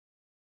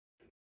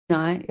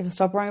tonight. You have to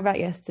stop worrying about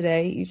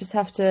yesterday. You just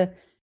have to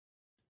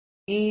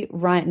be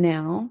right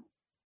now.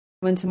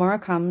 When tomorrow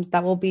comes,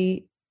 that will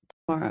be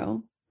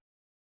tomorrow.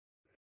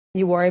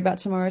 You worry about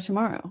tomorrow.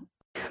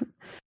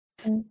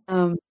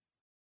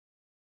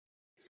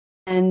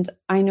 And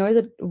I know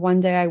that one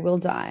day I will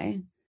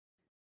die.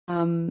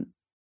 I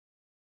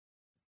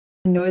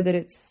know that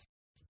it's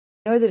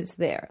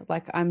there.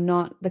 Like, I'm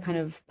not the kind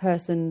of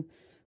person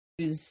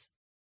who's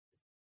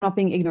not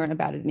being ignorant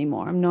about it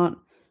anymore. I'm not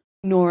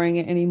ignoring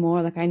it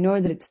anymore. Like, I know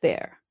that it's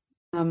there.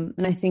 And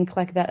I think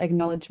like that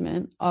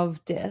acknowledgement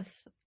of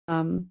death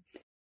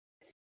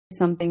is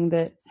something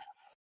that,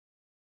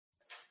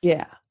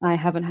 yeah, I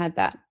haven't had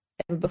that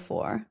ever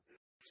before.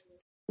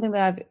 Something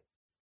that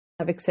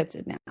I've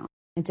accepted now.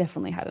 I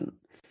definitely hadn't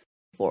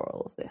before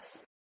all of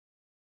this.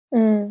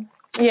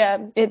 Yeah,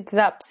 it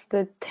zaps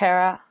the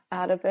terror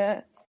out of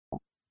it.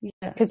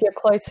 Yeah, because you're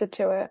closer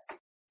to it.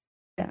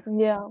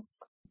 Yeah.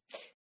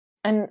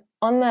 And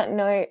on that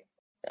note,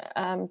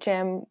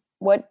 Jem,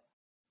 what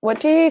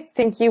do you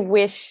think you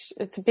wish?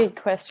 It's a big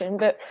question,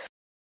 but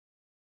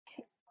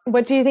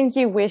what do you think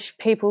you wish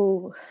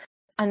people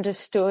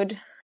understood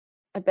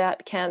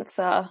about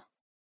cancer?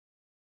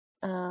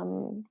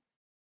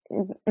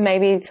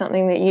 Maybe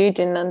something that you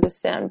didn't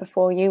understand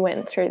before you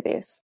went through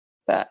this,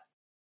 but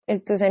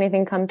does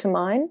anything come to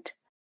mind?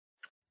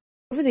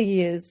 Over the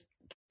years,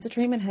 the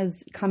treatment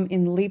has come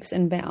in leaps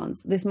and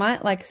bounds. This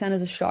might like sound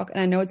as a shock, and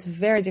I know it's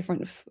very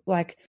different,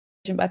 like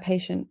patient by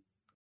patient,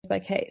 by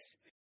case.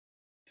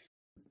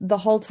 The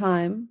whole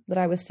time that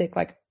I was sick,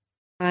 like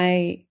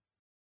I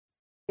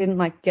didn't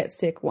like get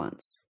sick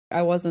once.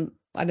 I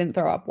didn't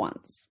throw up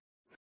once.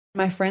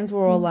 My friends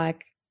were all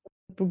like,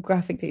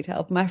 graphic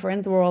detail. My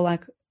friends were all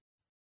like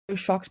so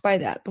shocked by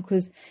that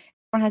because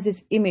everyone has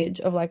this image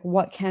of like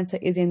what cancer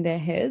is in their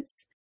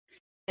heads.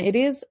 It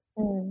is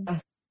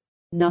just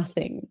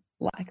nothing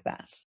like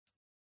that.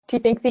 Do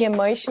you think the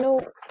emotional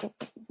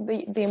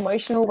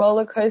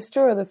roller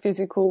coaster or the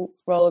physical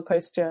roller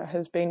coaster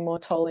has been more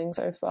tolling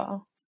so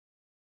far?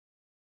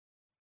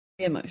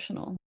 The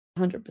emotional,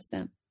 100%.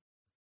 I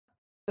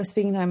was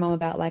speaking to my mom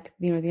about like,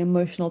 you know, the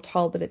emotional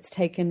toll that it's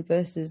taken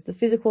versus the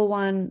physical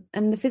one.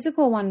 And the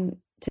physical one,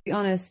 to be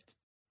honest,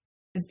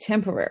 is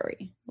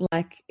temporary.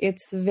 Like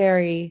it's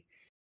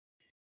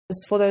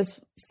for those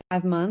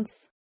 5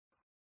 months,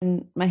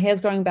 and my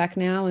hair's growing back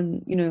now,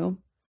 and you know,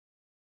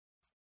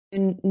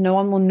 and no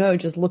one will know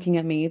just looking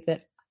at me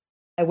that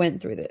I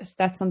went through this.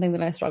 That's something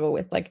that I struggle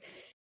with. Like,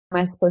 am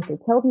I supposed to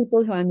tell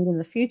people who I meet in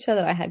the future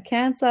that I had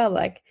cancer?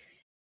 Like,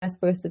 am I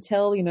supposed to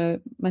tell, you know,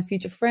 my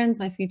future friends,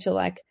 my future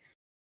like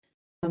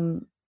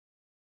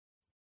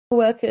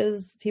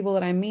workers, people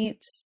that I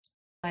meet,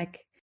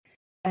 like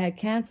I had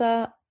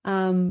cancer?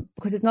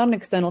 Because it's not an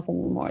external thing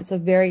anymore. It's a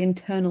very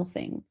internal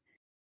thing.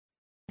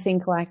 I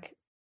think like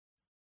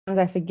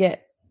sometimes I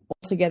forget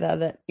altogether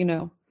that, you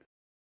know,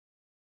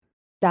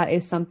 that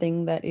is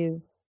something that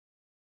is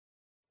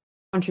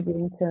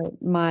contributing to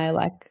my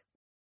like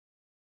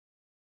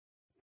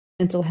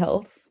mental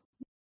health.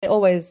 It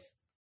always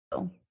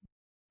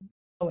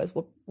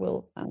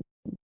will have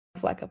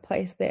like a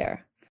place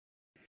there.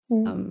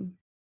 And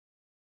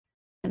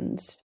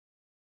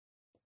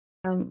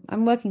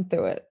I'm working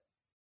through it,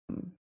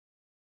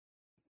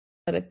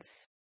 but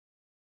it's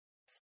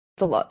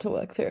a lot to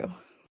work through.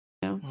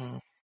 You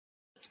know?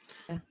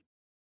 Yeah.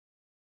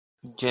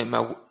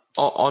 Gemma,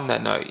 on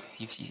that note,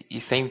 you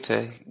seem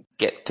to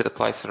get to the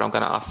place that I'm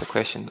going to ask the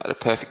question at a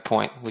perfect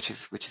point, which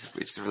is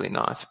really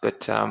nice.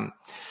 But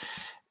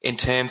in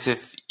terms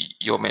of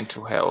your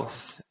mental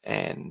health,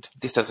 and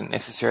this doesn't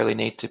necessarily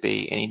need to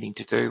be anything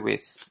to do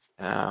with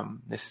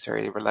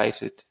necessarily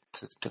related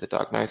to the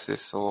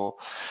diagnosis or,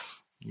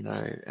 you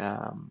know,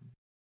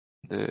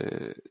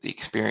 the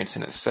experience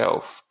in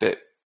itself, but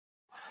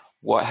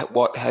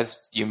what has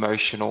the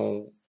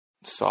emotional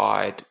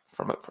side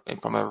from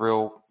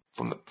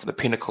the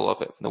pinnacle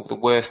of it, the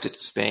worst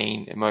it's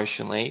been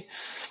emotionally?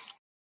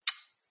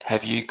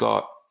 Have you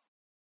got?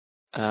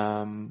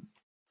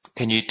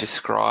 Can you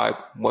describe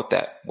what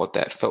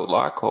that felt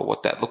like or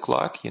what that looked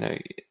like? You know,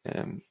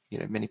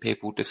 many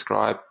people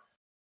describe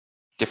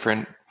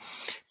different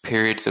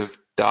periods of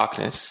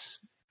darkness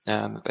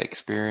that they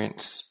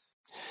experience.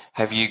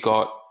 Have you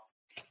got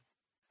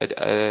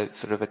a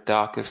sort of a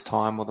darkest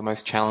time or the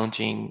most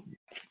challenging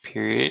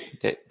period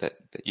that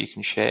you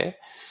can share?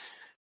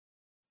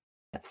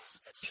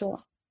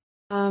 Sure.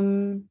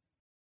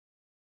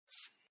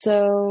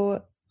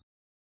 So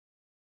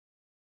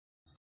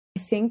I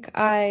think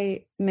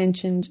I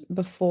mentioned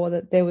before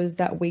that there was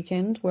that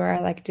weekend where I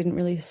like didn't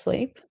really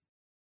sleep.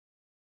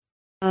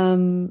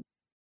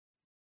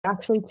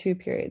 Actually 2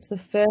 periods. The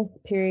first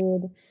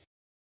period,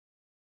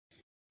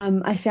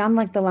 I found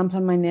like the lump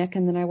on my neck,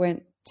 and then I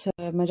went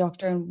to my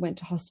doctor and went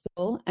to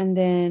hospital, and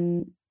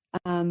then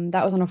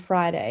that was on a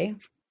Friday.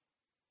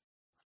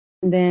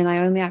 And then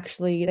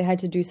they had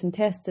to do some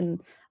tests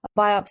and a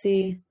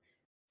biopsy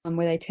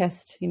where they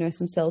test, you know,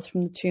 some cells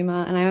from the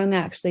tumor, and I only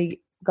actually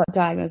got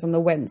diagnosed on the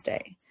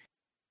Wednesday.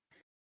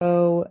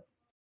 So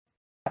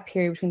that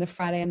period between the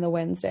Friday and the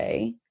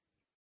Wednesday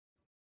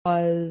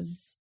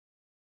was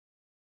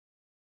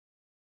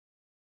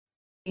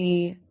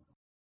the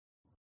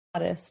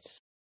hardest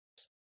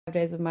 5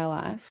 days of my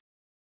life.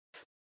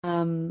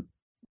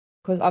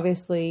 Because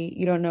obviously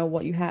you don't know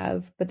what you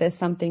have, but there's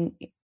something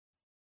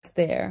it's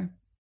there.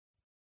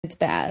 It's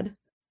bad. You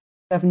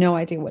have no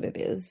idea what it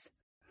is.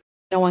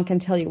 No one can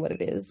tell you what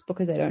it is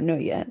because they don't know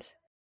yet.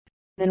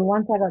 And then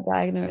once I got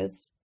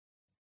diagnosed,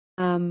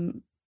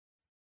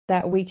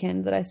 that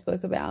weekend that I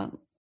spoke about,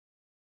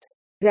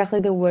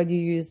 exactly the word you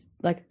used,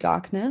 like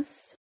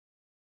darkness.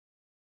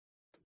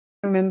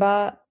 I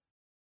remember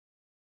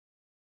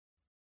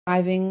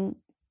driving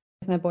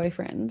with my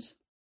boyfriend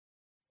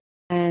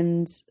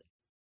and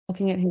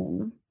looking at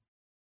him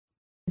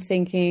and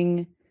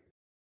thinking,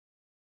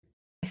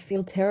 I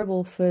feel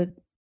terrible for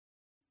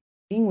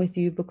being with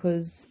you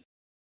because,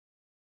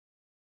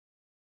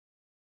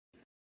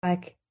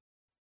 like,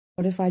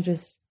 what if I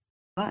just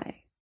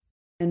die?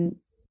 And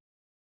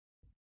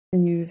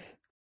you've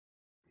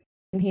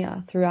been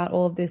here throughout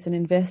all of this and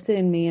invested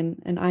in me,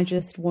 and I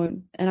just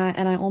won't. And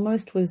I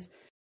almost was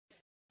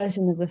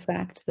certain of the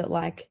fact that,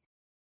 like,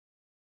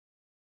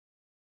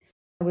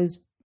 I was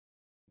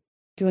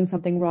doing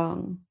something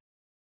wrong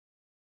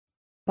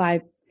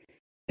by,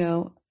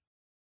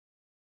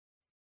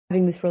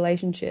 having this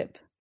relationship.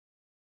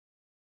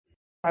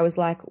 I was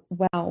like,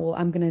 wow, well,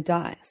 I'm going to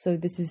die. So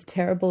this is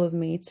terrible of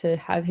me to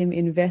have him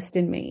invest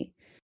in me.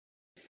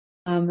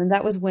 And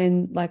that was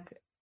when, like,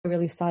 I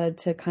really started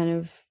to kind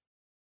of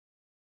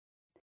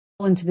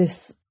fall into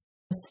this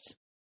just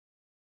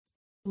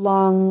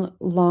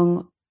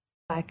long,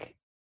 like,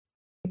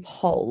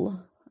 hole.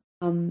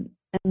 And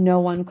no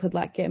one could,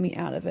 like, get me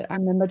out of it. I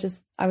remember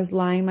I was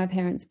lying in my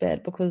parents'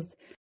 bed because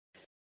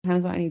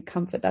sometimes when I need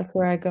comfort, that's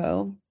where I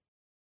go.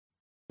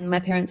 And my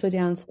parents were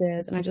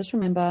downstairs, and I just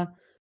remember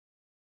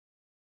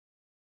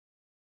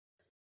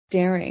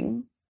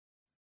staring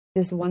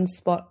this one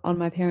spot on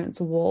my parents'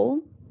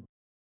 wall,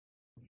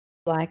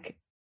 like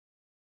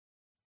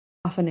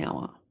half an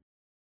hour.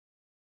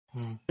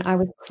 I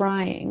was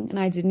crying, and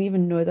I didn't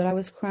even know that I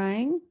was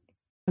crying.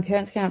 My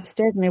parents came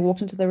upstairs, and they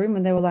walked into the room,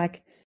 and they were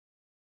like,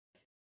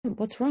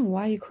 "What's wrong?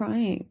 Why are you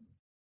crying?"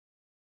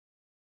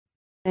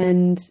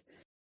 And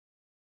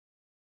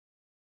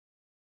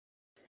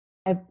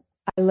I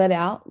let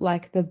out,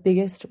 like, the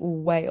biggest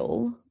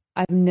wail.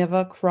 I've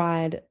never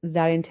cried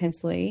that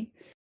intensely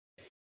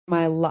in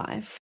my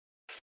life,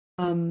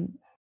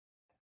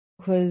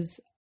 because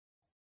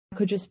I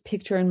could just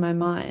picture in my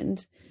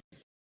mind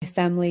my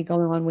family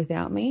going on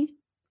without me,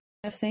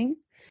 kind of thing.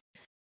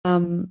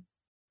 I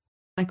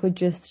could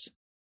just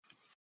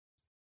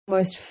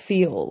almost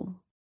feel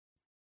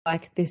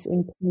like this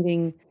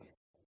impeding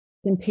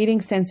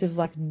sense of,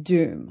 like,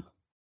 doom.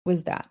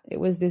 It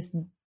was this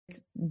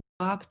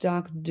dark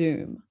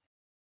doom.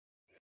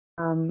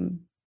 I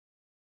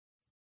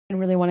didn't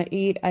really want to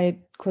eat. I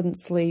couldn't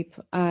sleep.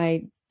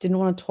 I didn't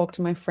want to talk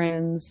to my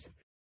friends.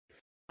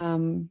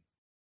 I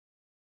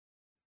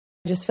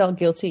just felt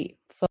guilty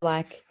for,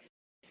 like,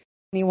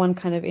 anyone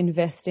kind of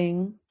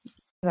investing.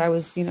 I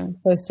was, so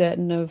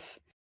certain of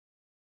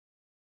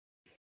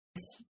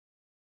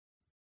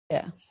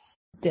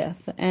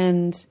death.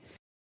 And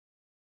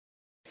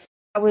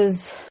that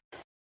was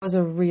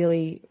a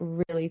really,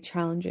 really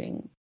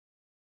challenging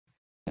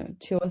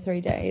 2 or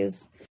 3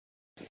 days.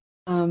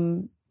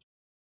 And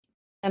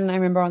I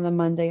remember on the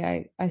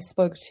Monday I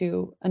spoke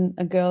to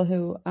a girl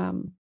who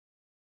one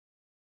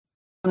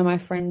of my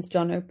friends,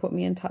 Jono, put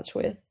me in touch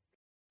with,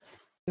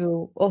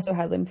 who also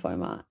had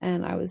lymphoma,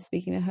 and I was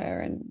speaking to her,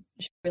 and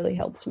she really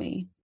helped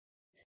me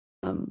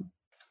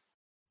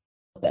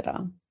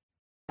better.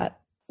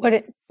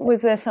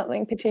 Was there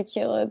something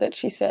particular that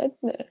she said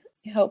that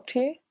helped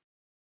you?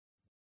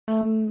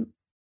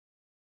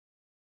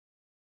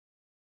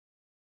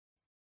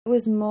 It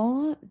was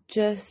more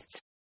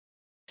just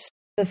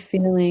the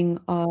feeling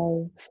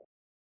of,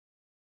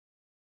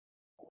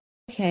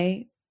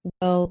 okay,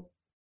 well,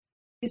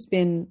 he's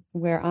been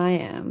where I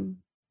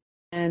am,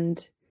 and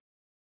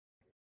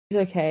he's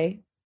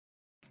okay.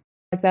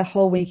 Like, that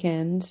whole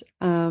weekend,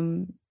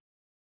 I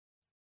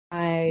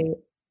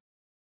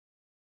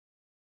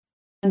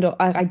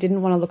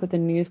didn't want to look at the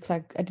news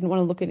because I didn't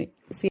want to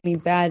see any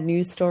bad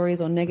news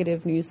stories or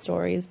negative news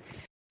stories.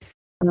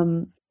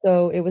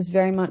 So it was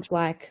very much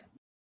like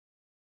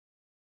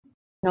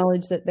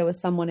knowledge that there was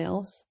someone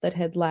else that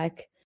had,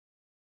 like,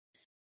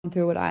 gone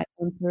through what I had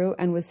gone through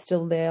and was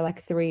still there,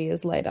 like, 3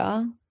 years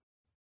later.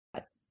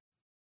 That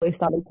really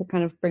started to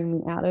kind of bring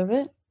me out of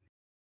it.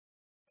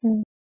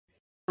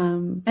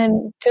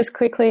 And just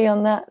quickly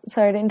on that,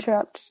 sorry to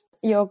interrupt,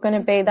 you're going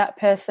to be that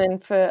person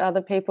for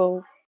other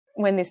people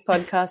when this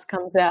podcast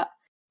comes out.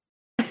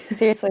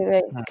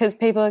 Seriously, because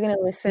people are going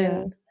to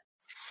listen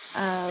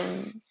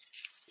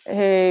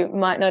who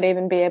might not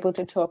even be able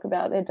to talk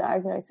about their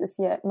diagnosis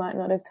yet, might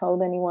not have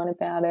told anyone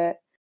about it,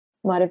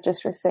 might have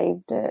just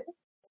received it,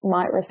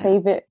 might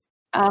receive it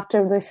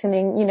after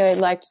listening,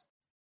 like,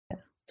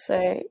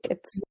 so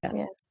it's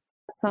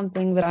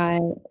something that I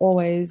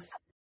always,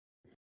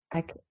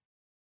 like,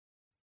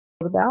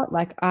 about.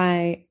 Like,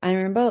 I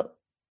remember,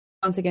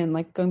 once again,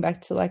 like, going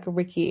back to, like,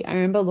 Ricky, I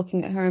remember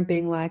looking at her and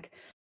being like,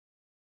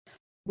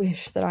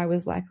 wish that I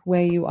was, like,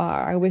 where you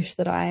are. I wish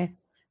that I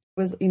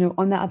was,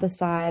 on the other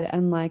side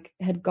and, like,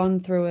 had gone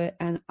through it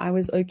and I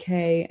was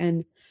okay,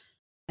 and,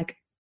 like,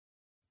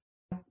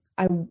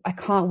 I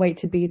can't wait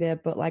to be there,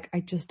 but like I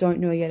just don't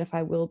know yet if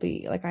I will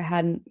be. Like I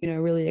hadn't,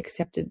 really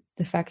accepted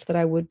the fact that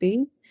I would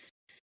be,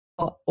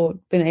 or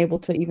been able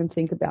to even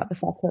think about the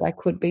fact that I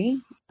could be.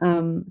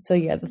 So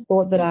yeah, the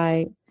thought that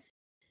I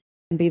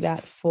can be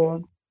that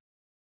for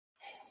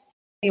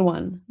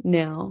anyone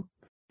now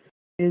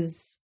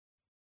is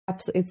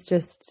absolutely, it's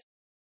just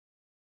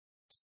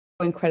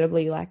so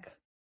incredibly like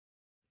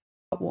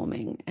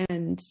heartwarming,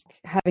 and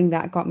having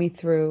that got me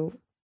through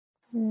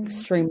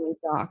extremely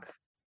dark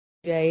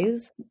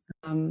days.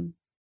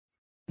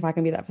 If I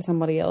can be that for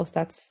somebody else,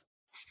 that's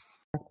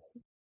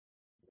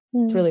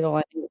really all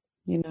I need,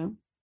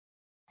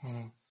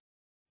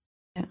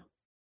 Yeah.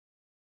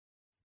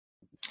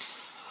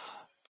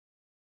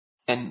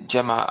 And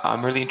Gemma,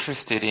 I'm really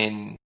interested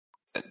in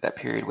that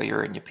period where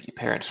you're in your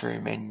parents'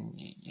 room and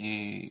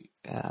you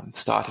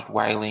started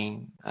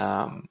wailing,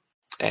 and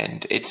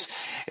there's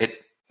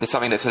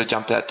something that sort of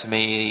jumped out to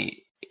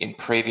me in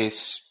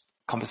previous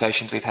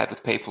conversations we've had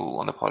with people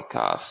on the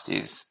podcast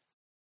is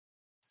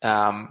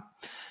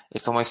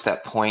it's almost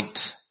that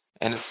point,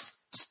 and it's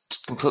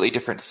completely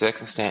different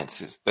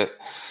circumstances, but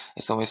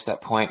it's almost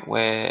that point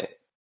where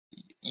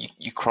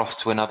you cross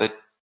to another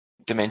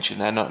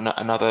dimension and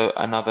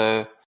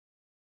another.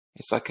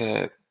 It's like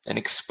an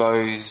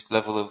exposed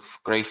level of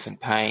grief and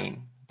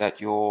pain that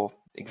you're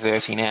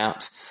exerting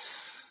out,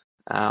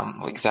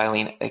 or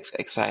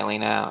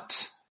exhaling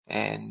out,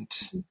 and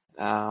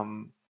I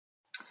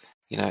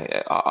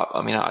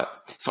mean,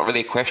 it's not really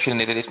a question.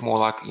 It's more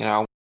like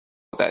what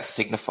that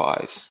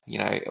signifies.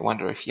 I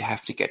wonder if you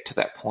have to get to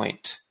that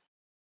point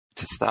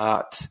to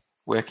start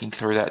working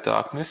through that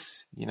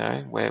darkness.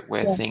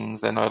 Where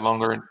things are no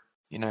longer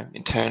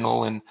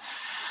internal, and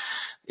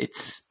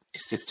it's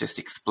just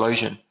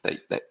explosion that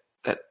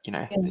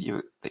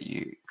you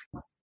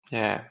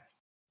yeah.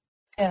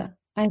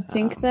 I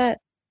think that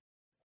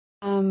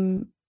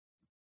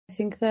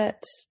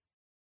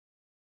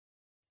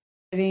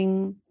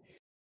getting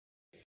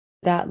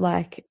that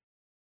like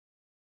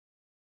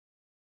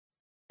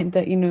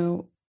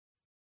that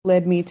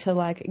led me to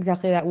like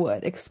exactly that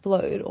word,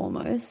 explode,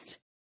 almost.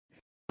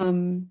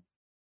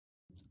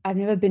 I've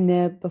never been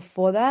there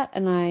before that,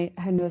 and I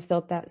have never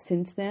felt that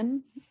since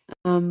then.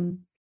 And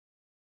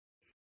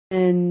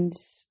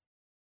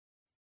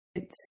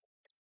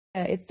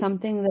it's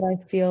something that I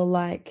feel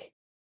like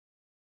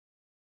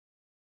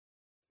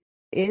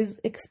is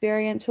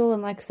experiential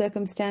and like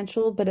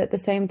circumstantial, but at the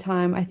same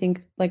time, I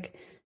think like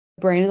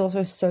the brain is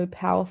also so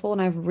powerful,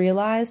 and I've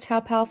realized how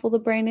powerful the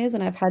brain is,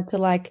 and I've had to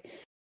like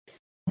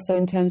also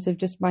in terms of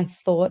just my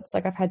thoughts,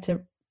 like I've had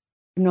to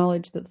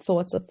acknowledge that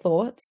thoughts are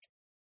thoughts,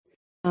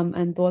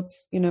 and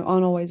thoughts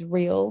aren't always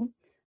real,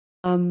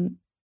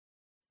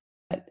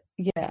 but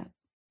yeah,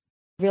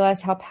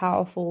 realized how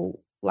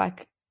powerful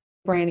like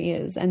brain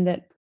is, and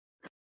that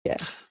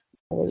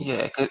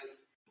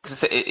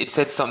because it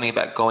said something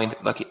about going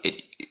like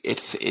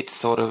it's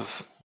sort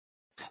of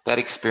that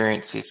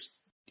experience is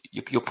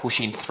you're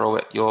pushing through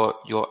it. You're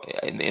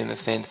in the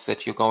sense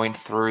that you're going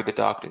through the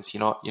darkness.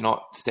 You're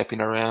not stepping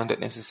around it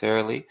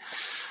necessarily.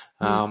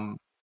 And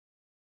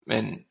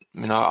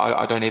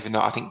I don't even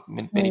know. I think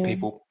many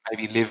people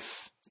maybe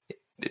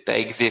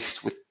they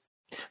exist with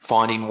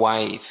finding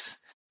ways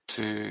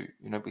to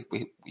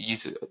we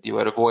use the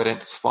word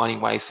avoidance, finding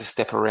ways to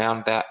step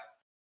around that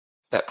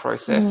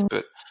process.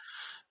 But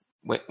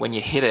when you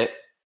hit it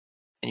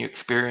and you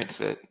experience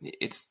it,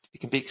 it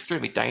can be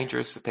extremely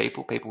dangerous for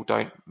people. People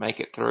don't make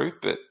it through,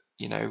 but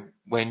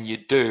when you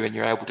do and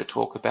you're able to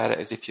talk about it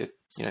as if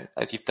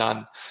as you've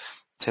done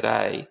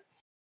today,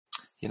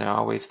 I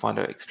always find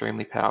it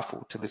extremely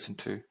powerful to listen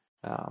to,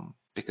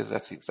 because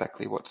that's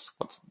exactly what's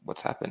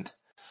happened.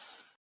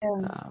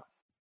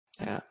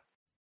 Yeah.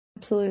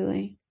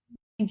 Absolutely.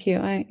 Thank you.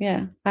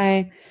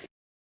 I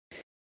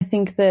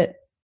think that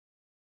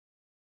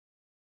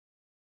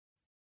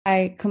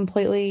I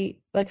completely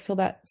feel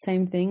that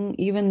same thing,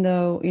 even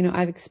though,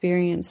 I've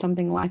experienced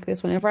something like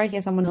this. Whenever I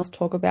hear someone else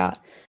talk about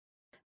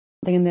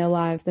something in their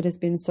life that has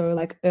been so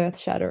earth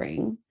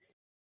shattering,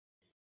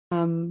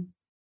 that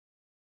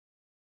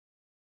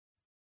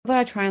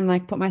I try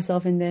and put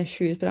myself in their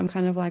shoes, but I'm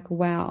kind of like,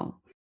 wow,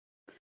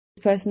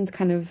 this person's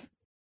kind of,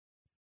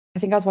 I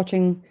think I was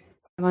watching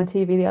on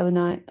TV the other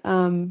night,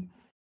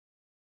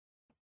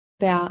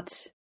 about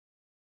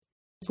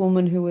this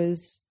woman who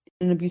was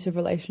in an abusive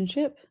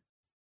relationship,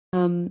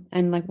 and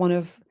one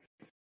of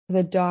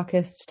the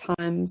darkest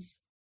times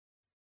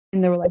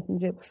in the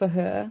relationship for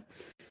her.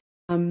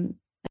 I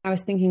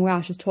was thinking, wow,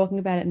 she's talking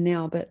about it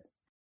now, but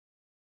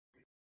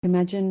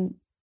imagine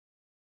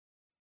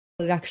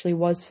what it actually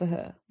was for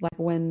her,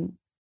 when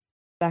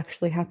it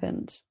actually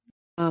happened.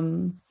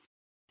 And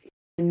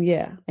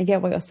yeah, I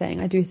get what you're saying.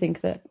 I do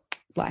think that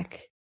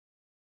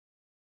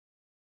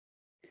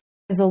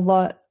there's a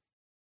lot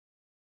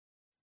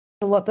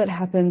that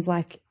happens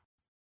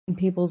in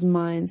people's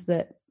minds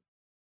that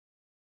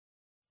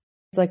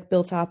is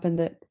built up, and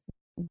that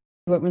you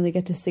won't really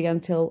get to see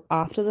until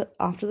after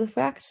the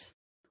fact.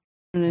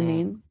 You know what I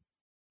mean?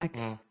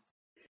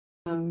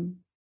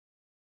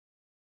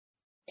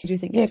 Do you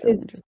think it's really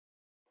interesting?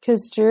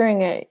 Because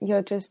during it,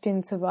 you're just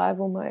in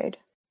survival mode.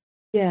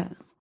 Yeah.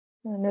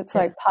 And it's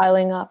like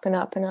piling up and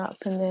up and up,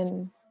 and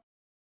then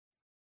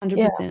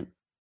 100%.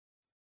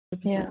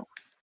 Yeah.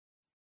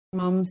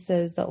 Mum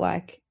says that,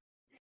 like,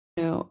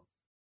 you know,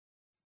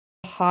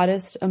 the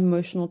hardest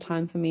emotional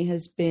time for me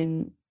was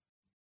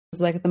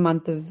like the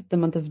month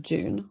of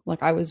June.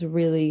 Like, I was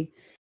really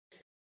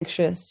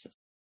anxious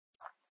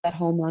that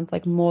whole month,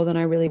 like more than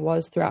I really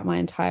was throughout my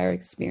entire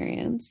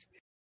experience.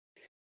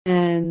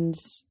 And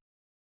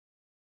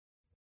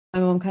my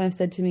mom kind of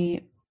said to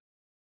me,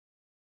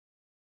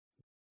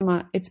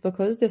 "Emma, it's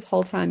because this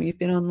whole time you've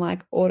been on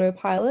like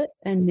autopilot,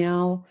 and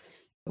now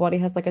your body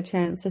has like a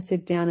chance to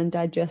sit down and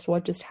digest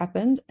what just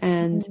happened,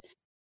 and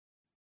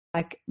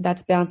like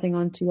that's bouncing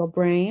onto your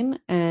brain,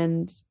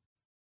 and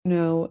you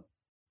know,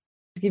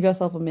 give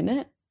yourself a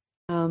minute,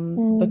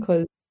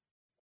 because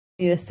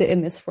you need to sit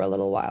in this for a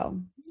little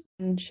while."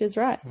 And she's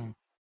right.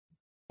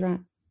 Right.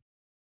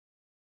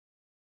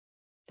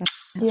 That's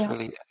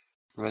really,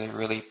 really,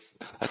 really.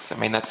 That's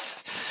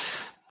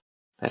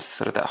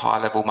sort of that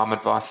high level mum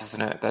advice,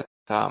 isn't it? That's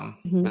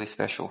really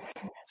special.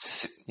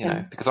 You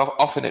know, because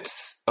often it,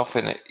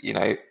 you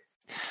know, it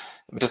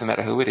doesn't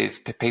matter who it is.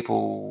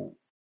 People,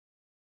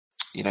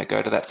 you know,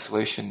 go to that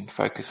solution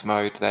focus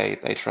mode.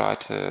 They try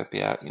to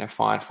be out, you know,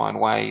 find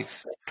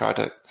ways,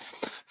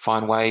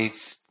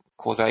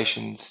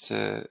 causations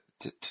to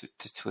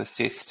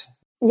assist.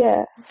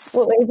 Yeah.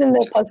 Well, even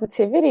the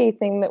positivity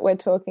thing that we're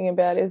talking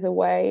about is a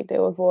way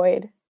to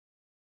avoid.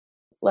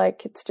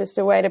 Like, it's just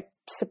a way to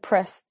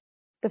suppress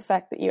the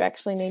fact that you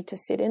actually need to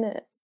sit in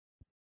it.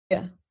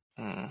 Yeah.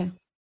 Yeah.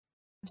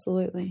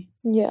 Absolutely.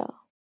 Yeah.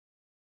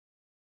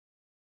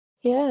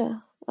 Yeah.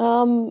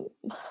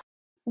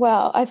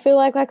 Wow. I feel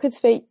like I could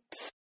speak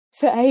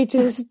for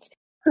ages,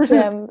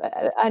 Gem.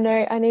 I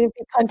know I need to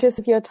be conscious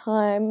of your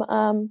time.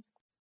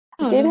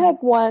 I did have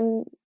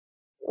one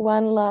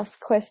last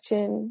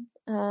question.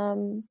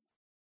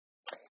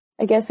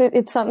 I guess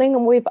it's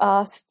something we've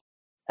asked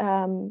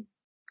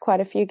quite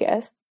a few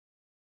guests,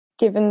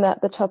 given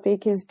that the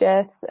topic is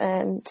death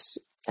and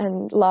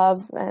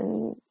love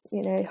and,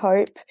 you know,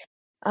 hope,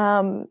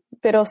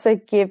 but also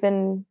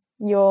given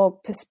your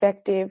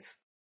perspective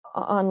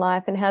on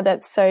life and how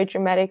that's so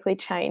dramatically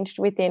changed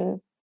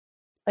within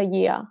a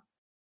year.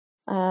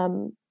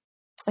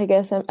 I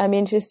guess I'm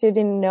interested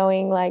in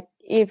knowing, like,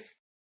 if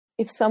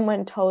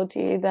someone told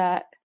you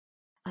that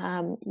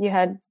you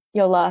had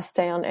your last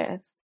day on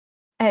Earth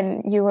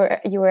and you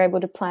were able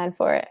to plan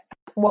for it,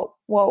 what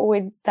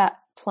would that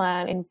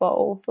plan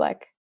involve?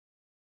 Like,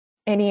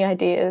 any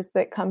ideas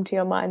that come to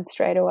your mind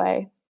straight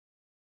away?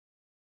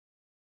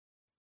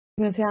 It's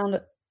going to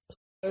sound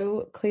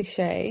so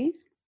cliche,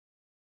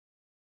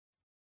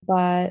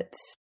 but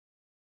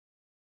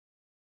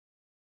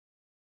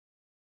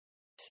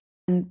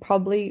and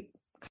probably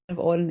kind of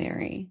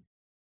ordinary,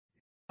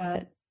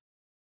 but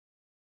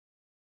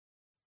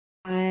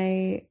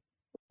I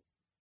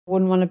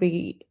wouldn't want to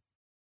be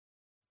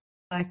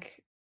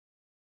like,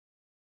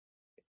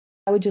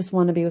 I would just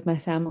want to be with my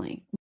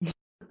family.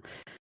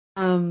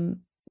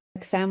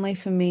 Like, family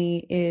for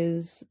me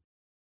is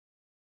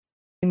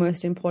the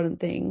most important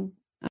thing.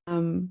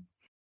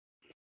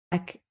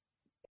 Like,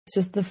 it's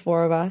just the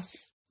four of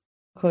us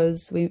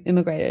because we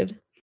immigrated.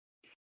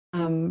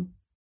 And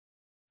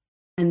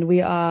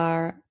we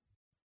are,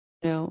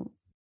 you know,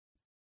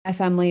 my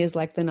family is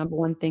like the number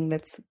one thing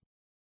that's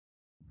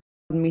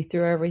gotten me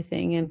through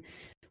everything. And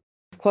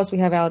of course we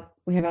have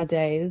our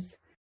days,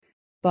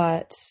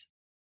 but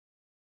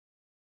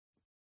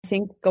I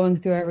think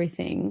going through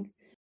everything,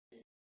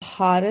 the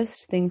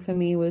hardest thing for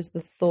me was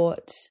the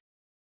thought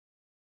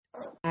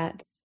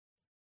that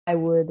I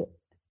would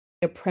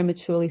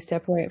prematurely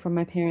separate from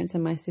my parents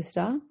and my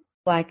sister,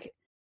 like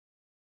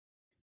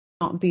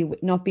not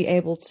be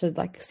able to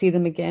like see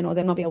them again, or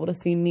them not be able to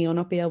see me, or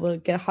not be able to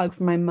get a hug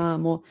from my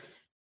mum, or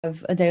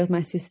have a day with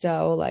my sister,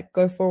 or like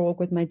go for a walk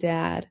with my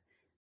dad.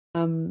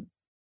 And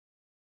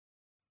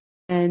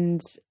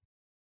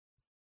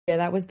yeah,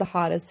 that was the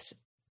hardest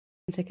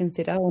thing to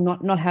consider, or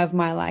not have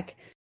my like,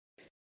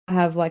 I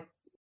have like,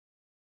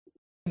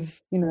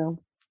 you know,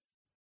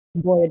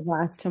 boy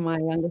advice to my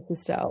younger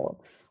sister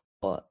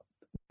or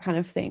kind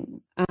of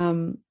thing.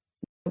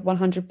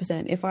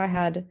 100%. If I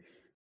had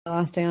the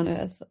last day on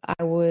Earth,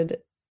 I would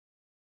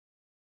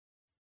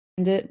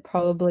end it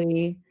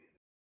probably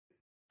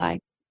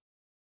like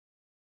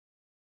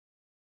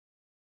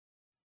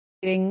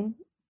eating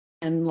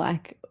and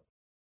like,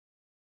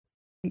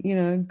 you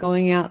know,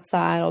 going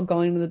outside or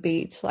going to the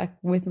beach, like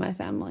with my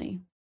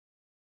family.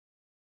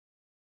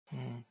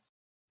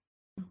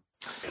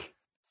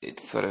 It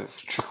sort of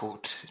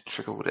trickled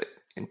it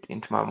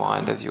into my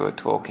mind as you were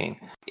talking.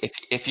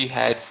 If you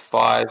had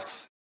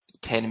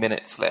 5-10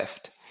 minutes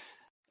left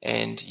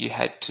and you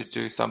had to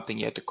do something,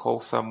 you had to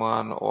call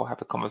someone or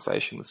have a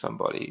conversation with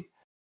somebody,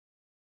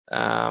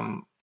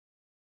 who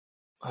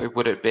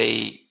would it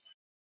be?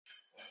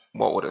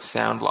 What would it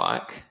sound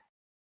like?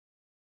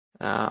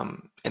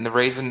 And the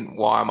reason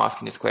why I'm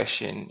asking this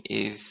question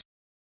is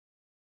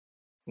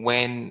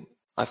when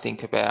I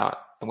think about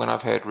when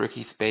I've heard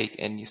Ruki speak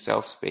and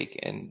yourself speak,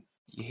 and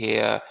you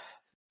hear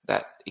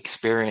that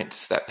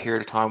experience, that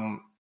period of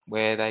time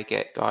where they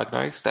get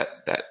diagnosed, that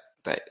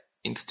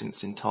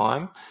instance in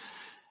time,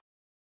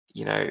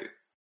 you know,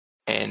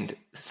 and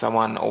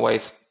someone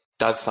always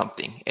does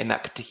something in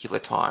that particular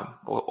time,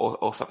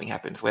 or something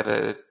happens,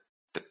 whether,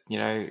 you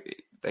know,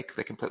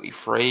 they completely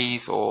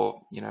freeze, or,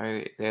 you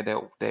know,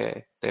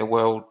 their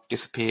world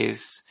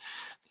disappears,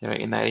 you know,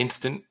 in that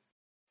instant,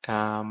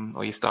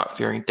 or you start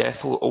fearing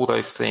death, all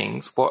those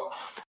things. What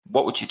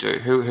would you do?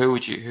 Who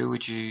would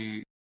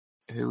you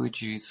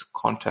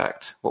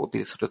contact? What would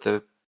be sort of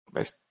the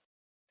most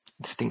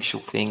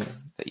instinctual thing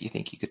that you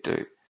think you could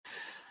do?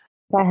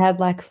 If I had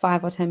like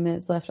 5 or 10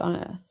 minutes left on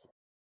Earth.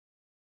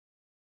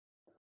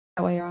 Is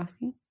that what you're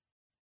asking?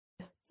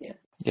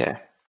 Yeah,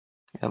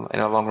 in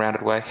a long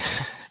rounded way.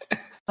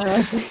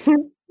 I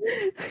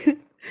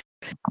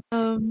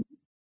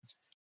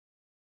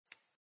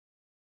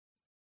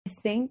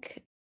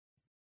think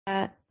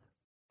that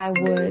I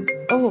would.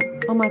 Oh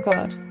my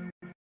god!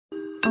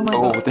 Oh my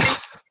god!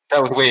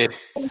 That was weird.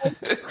 Oh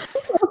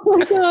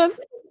my god!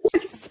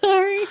 I'm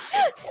sorry.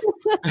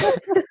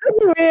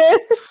 Weird.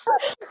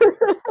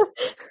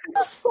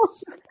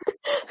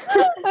 I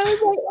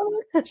was like,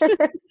 oh my god.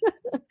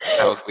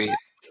 That was weird.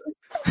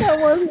 That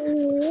was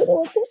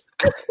weird.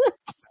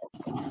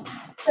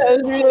 That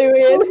was really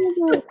weird.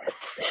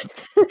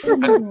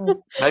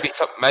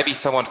 Maybe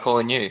someone's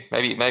calling you.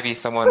 Maybe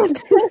someone's.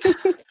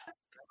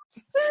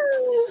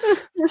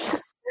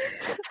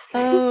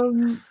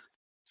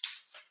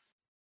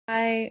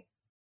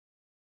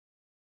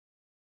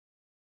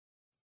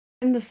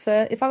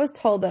 If I was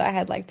told that I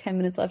had like 10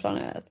 minutes left on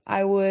Earth,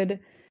 I would,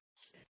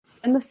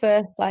 in the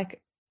first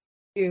like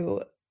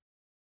few,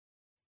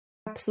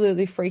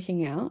 absolutely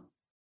freaking out,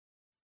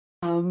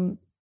 and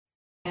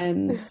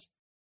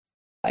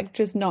like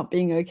just not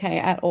being okay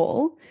at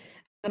all.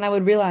 Then I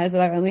would realize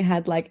that I only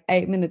had like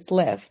 8 minutes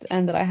left,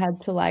 and that I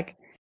had to like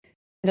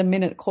spend a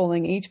minute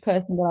calling each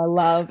person that I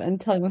love and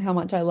telling them how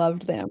much I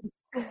loved them.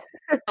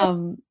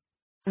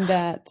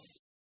 That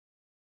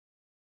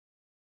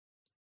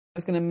I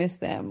was going to miss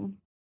them.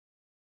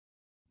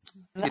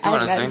 You're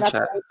doing a Zoom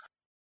chat.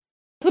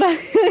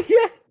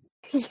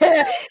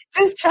 Yeah,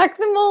 just track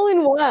them all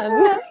in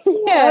one.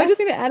 Yeah, I'm just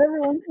going to add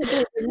everyone to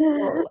the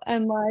Zoom,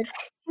 and like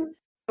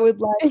I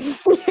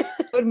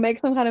would make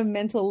some kind of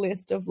mental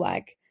list of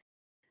like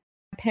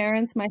my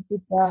parents, my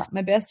sister,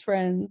 my best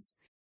friends,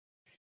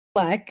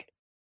 like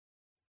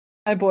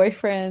my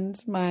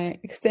boyfriend, my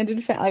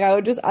extended family. Like I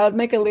would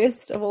make a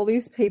list of all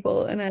these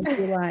people, and I'd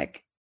be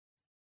like,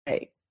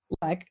 hey,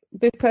 like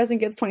this person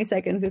gets 20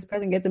 seconds, this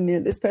person gets a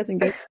minute, this person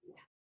gets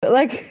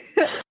like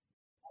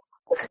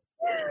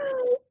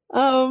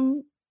I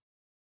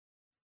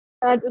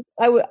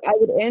would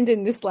end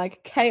in this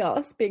like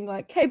chaos, being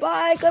like, "Okay,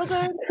 bye, gotta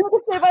go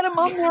say bye to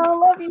mom now. I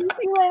love you. See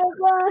you later,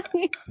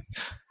 bye."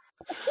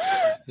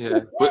 Yeah.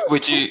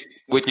 Would you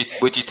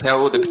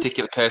tell the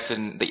particular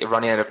person that you're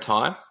running out of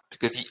time?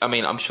 Because I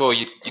mean, I'm sure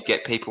you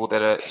get people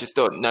that are just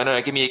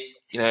no, give me,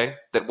 you know,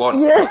 that want.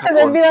 Yeah,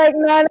 they'd be like,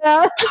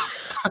 no.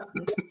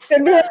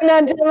 They'd be like,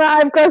 no, Gemma,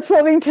 I've got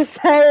something to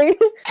say.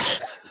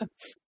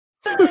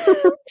 I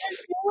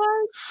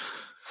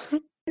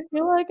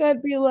feel like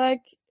I'd be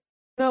like,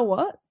 you know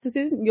what? This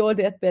isn't your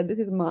deathbed. This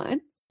is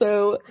mine.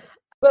 So I've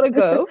got to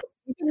go.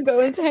 You can go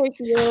and take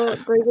your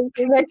grievance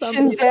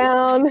connection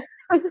down.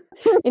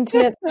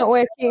 Internet's not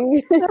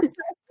working.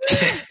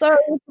 Sorry,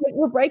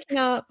 we're breaking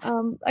up.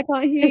 I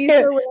can't hear you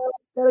so well.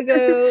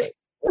 Gotta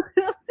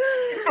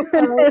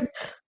go.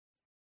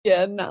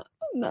 Yeah, no.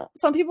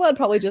 Some people I'd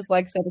probably just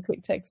like send a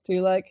quick text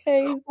to, like,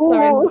 "Hey,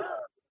 sorry."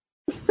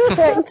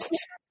 Text.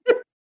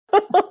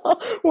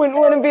 Wouldn't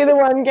want to be the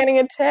one getting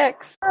a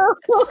text. I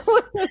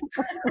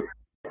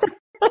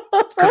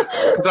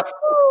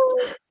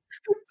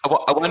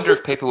wonder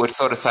if people would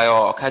sort of say,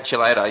 "Oh, I'll catch you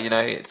later." You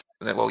know,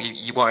 well,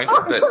 you won't.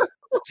 But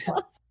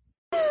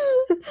I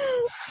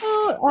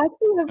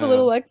actually have a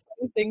little like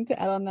funny thing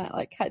to add on that,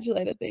 like catch you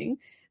later thing.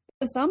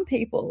 For some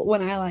people,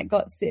 when I like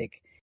got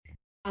sick,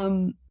 I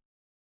didn't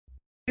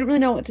really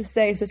know what to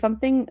say. So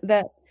something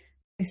that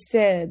I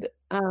said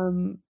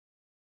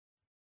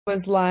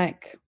was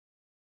like,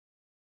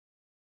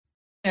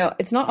 you know,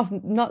 it's not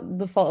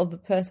the fault of the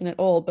person at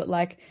all, but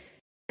like I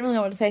didn't really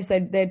know what to say. So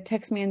they'd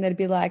text me and they'd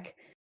be like,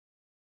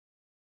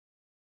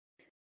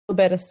 "Feel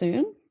better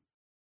soon."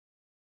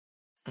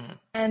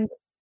 And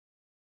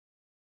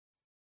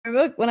I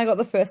remember when I got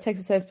the first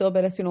text that said "feel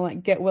better soon" or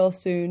like "get well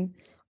soon," I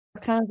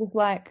was kind of just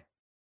like,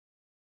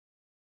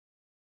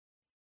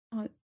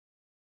 oh,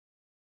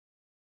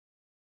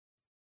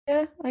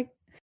 yeah, like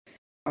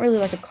not really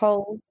like a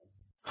cold.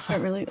 I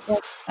don't really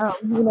like,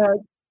 you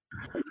know,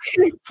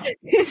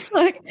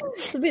 like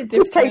it's a bit different.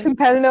 Just take some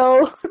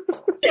Panadol.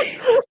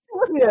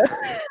 Yeah.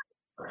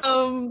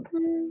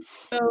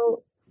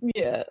 So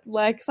yeah,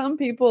 like some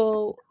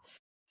people,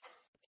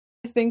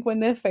 I think when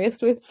they're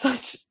faced with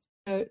such,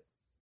 you know,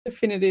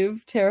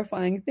 definitive,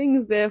 terrifying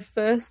things, their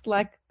first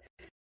like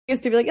is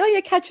to be like, "Oh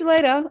yeah, catch you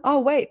later." Oh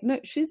wait, no,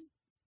 she's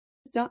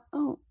done.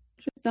 Oh,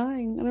 she's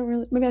dying. I don't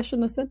really, maybe I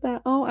shouldn't have said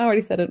that. Oh, I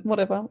already said it.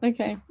 Whatever.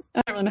 Okay.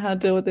 I don't really know how to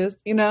deal with this,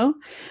 you know?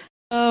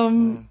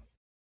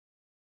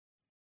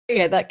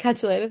 Yeah, that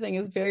catch you later thing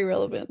is very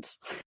relevant.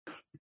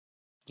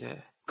 Yeah.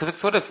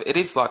 Because it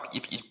is like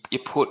you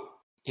put,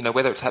 you know,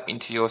 whether it's happening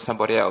to you or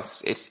somebody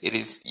else, it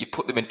is, you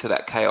put them into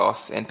that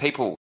chaos, and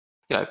people,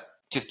 you know,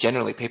 just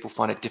generally people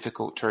find it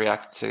difficult to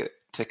react to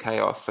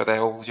chaos. So they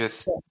all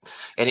just,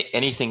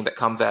 anything that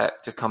comes out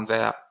just comes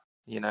out,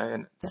 you know.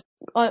 And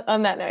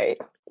on that note,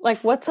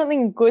 like, what's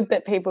something good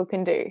that people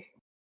can do?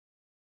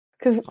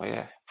 Because,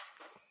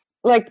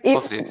 like, if,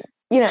 positive.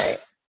 You know,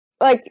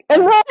 like,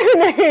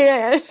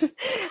 just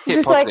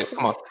positive, like,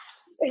 come on.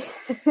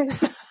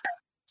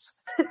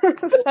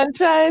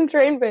 Sunshine,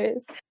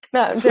 rainbows.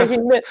 No, I'm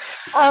joking, but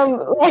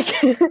like,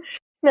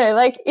 no,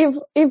 like,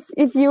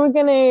 if you were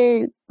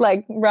gonna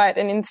like write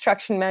an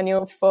instruction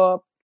manual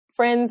for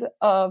friends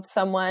of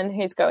someone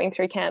who's going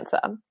through cancer,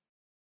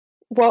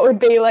 what would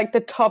be like the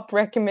top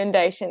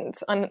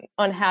recommendations on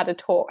how to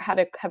talk, how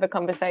to have a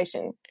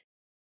conversation?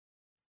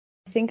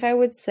 I think I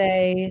would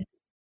say,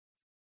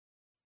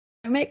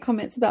 I make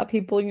comments about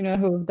people, you know,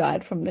 who have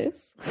died from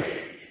this.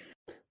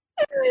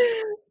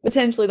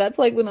 Potentially, that's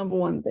like the number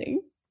one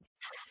thing.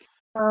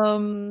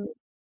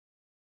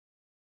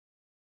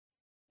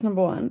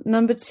 Number one.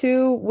 Number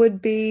two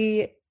would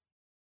be,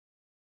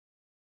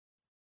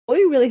 all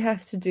you really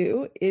have to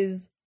do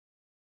is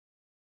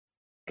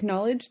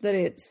acknowledge that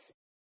it's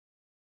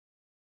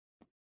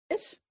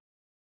it.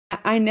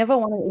 I never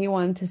wanted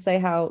anyone to say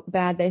how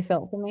bad they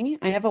felt for me.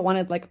 I never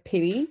wanted like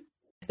pity.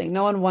 I think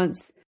no one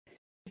wants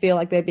to feel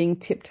like they're being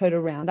tiptoed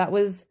around. That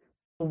was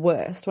the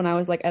worst when I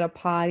was like at a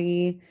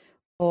party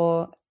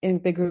or in a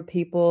big group of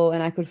people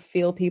and I could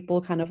feel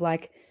people kind of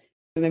like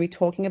maybe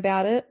talking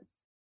about it.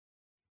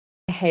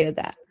 I hated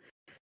that.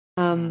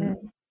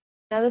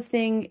 Another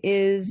thing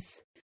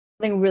is,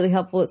 something really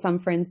helpful that some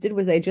friends did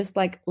was they just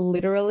like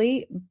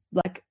literally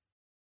like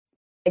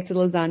baked a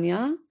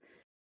lasagna,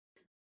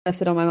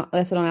 left it on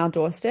our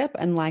doorstep,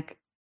 and like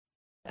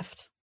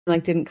left,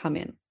 like didn't come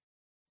in.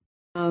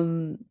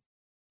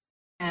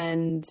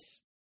 And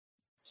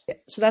yeah,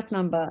 so that's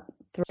number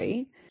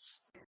 3.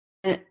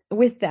 And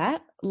with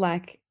that,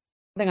 like,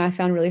 something I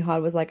found really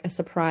hard was like a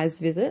surprise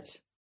visit.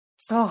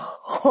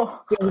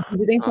 Oh,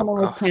 visiting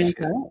someone with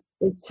cancer,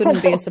 it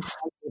shouldn't be a surprise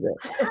visit.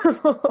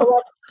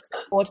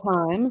 4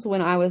 times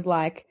when I was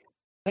like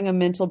having a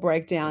mental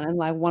breakdown and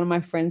like one of my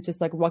friends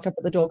just like walked up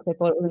at the door because they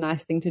thought it was a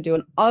nice thing to do,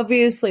 and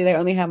obviously they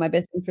only had my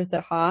best interest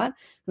at heart,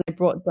 and they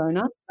brought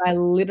donuts. I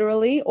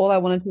literally, all I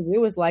wanted to do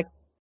was like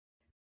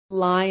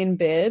lie in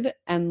bed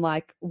and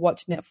like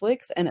watch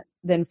Netflix and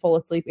then fall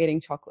asleep eating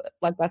chocolate.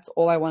 Like, that's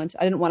all I wanted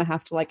to. I didn't want to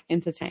have to like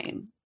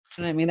entertain.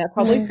 You know what I mean? That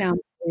probably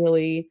sounds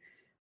really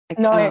like,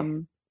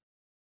 no.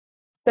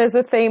 There's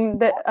a theme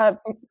that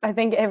I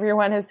think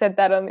everyone has said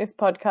that on this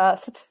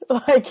podcast.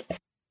 Like,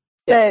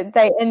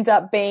 they end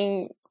up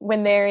being,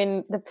 when they're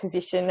in the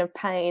position of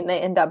pain, they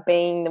end up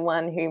being the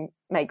one who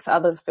makes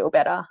others feel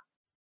better.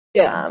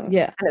 Yeah, and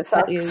it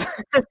sucks.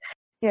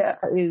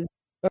 That is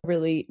a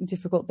really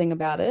difficult thing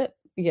about it.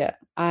 Yeah,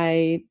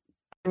 I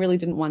really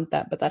didn't want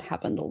that, but that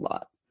happened a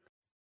lot.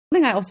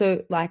 Something I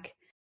also like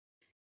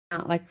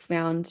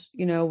found,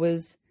 you know,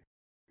 was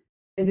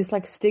there's this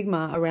like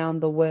stigma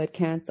around the word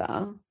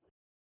cancer.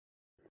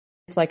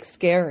 It's like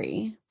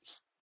scary.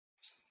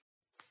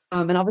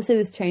 And obviously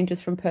this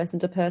changes from person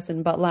to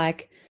person, but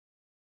like,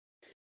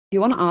 if you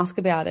want to ask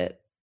about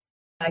it,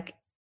 like,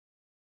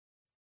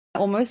 I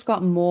almost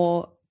got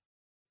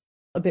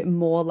a bit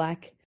more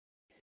like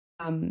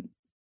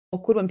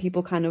awkward when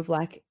people kind of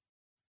like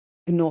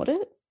ignored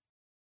it.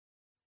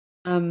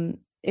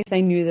 If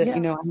they knew that, you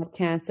know, I had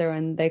cancer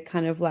and they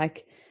kind of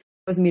like,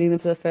 I was meeting them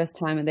for the first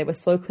time and they were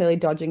so clearly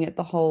dodging it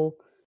the whole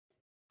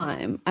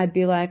time, I'd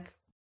be like,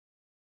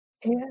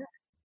 yeah,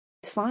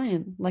 it's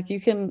fine. Like,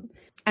 you can,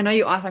 I know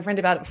you asked my friend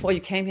about it before you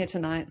came here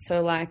tonight,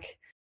 so like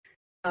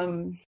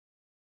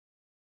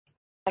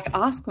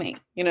ask me,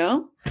 you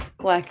know,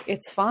 like,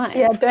 it's fine.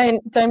 Yeah,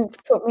 don't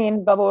put me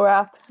in bubble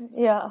wrap.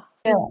 Yeah.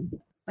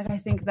 Like, I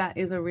think that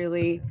is a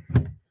really,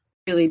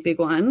 really big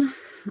one.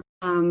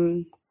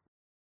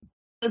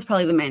 Those are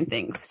probably the main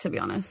things, to be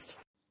honest.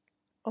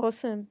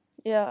 Awesome.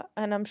 Yeah,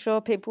 and I'm sure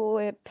people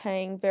are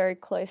paying very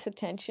close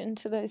attention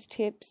to those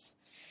tips.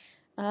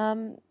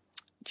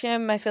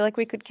 Jem, I feel like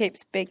we could keep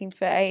speaking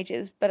for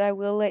ages, but I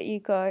will let you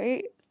go.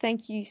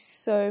 Thank you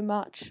so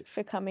much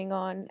for coming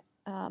on.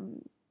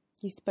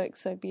 You spoke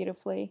so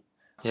beautifully.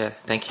 Yeah,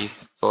 thank you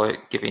for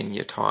giving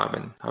your time,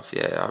 and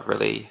I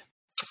really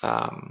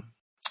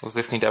was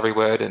listening to every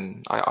word,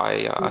 and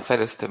I say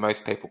this to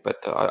most people,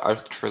 but I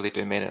truly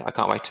do mean it. I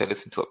can't wait to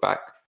listen to it back.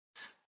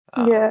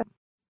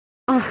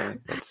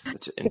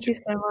 Thank you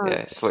so much.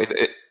 Yeah,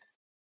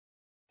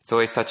 it's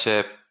always such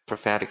a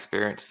profound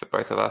experience for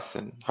both of us,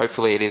 and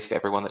hopefully it is for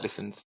everyone that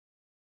listens.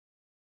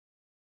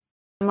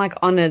 I'm like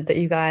honored that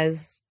you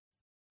guys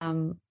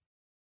had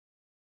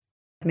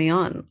me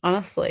on.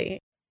 Honestly,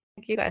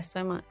 thank you guys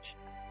so much.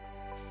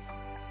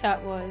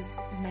 That was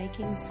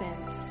Making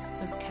Sense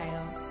of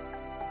Chaos,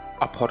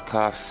 a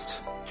podcast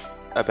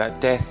about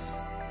death,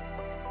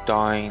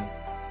 dying,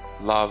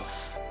 love,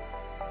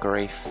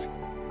 grief,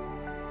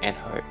 and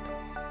hope.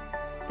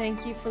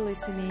 Thank you for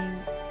listening,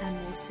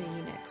 and we'll see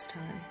you next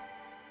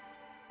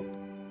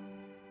time.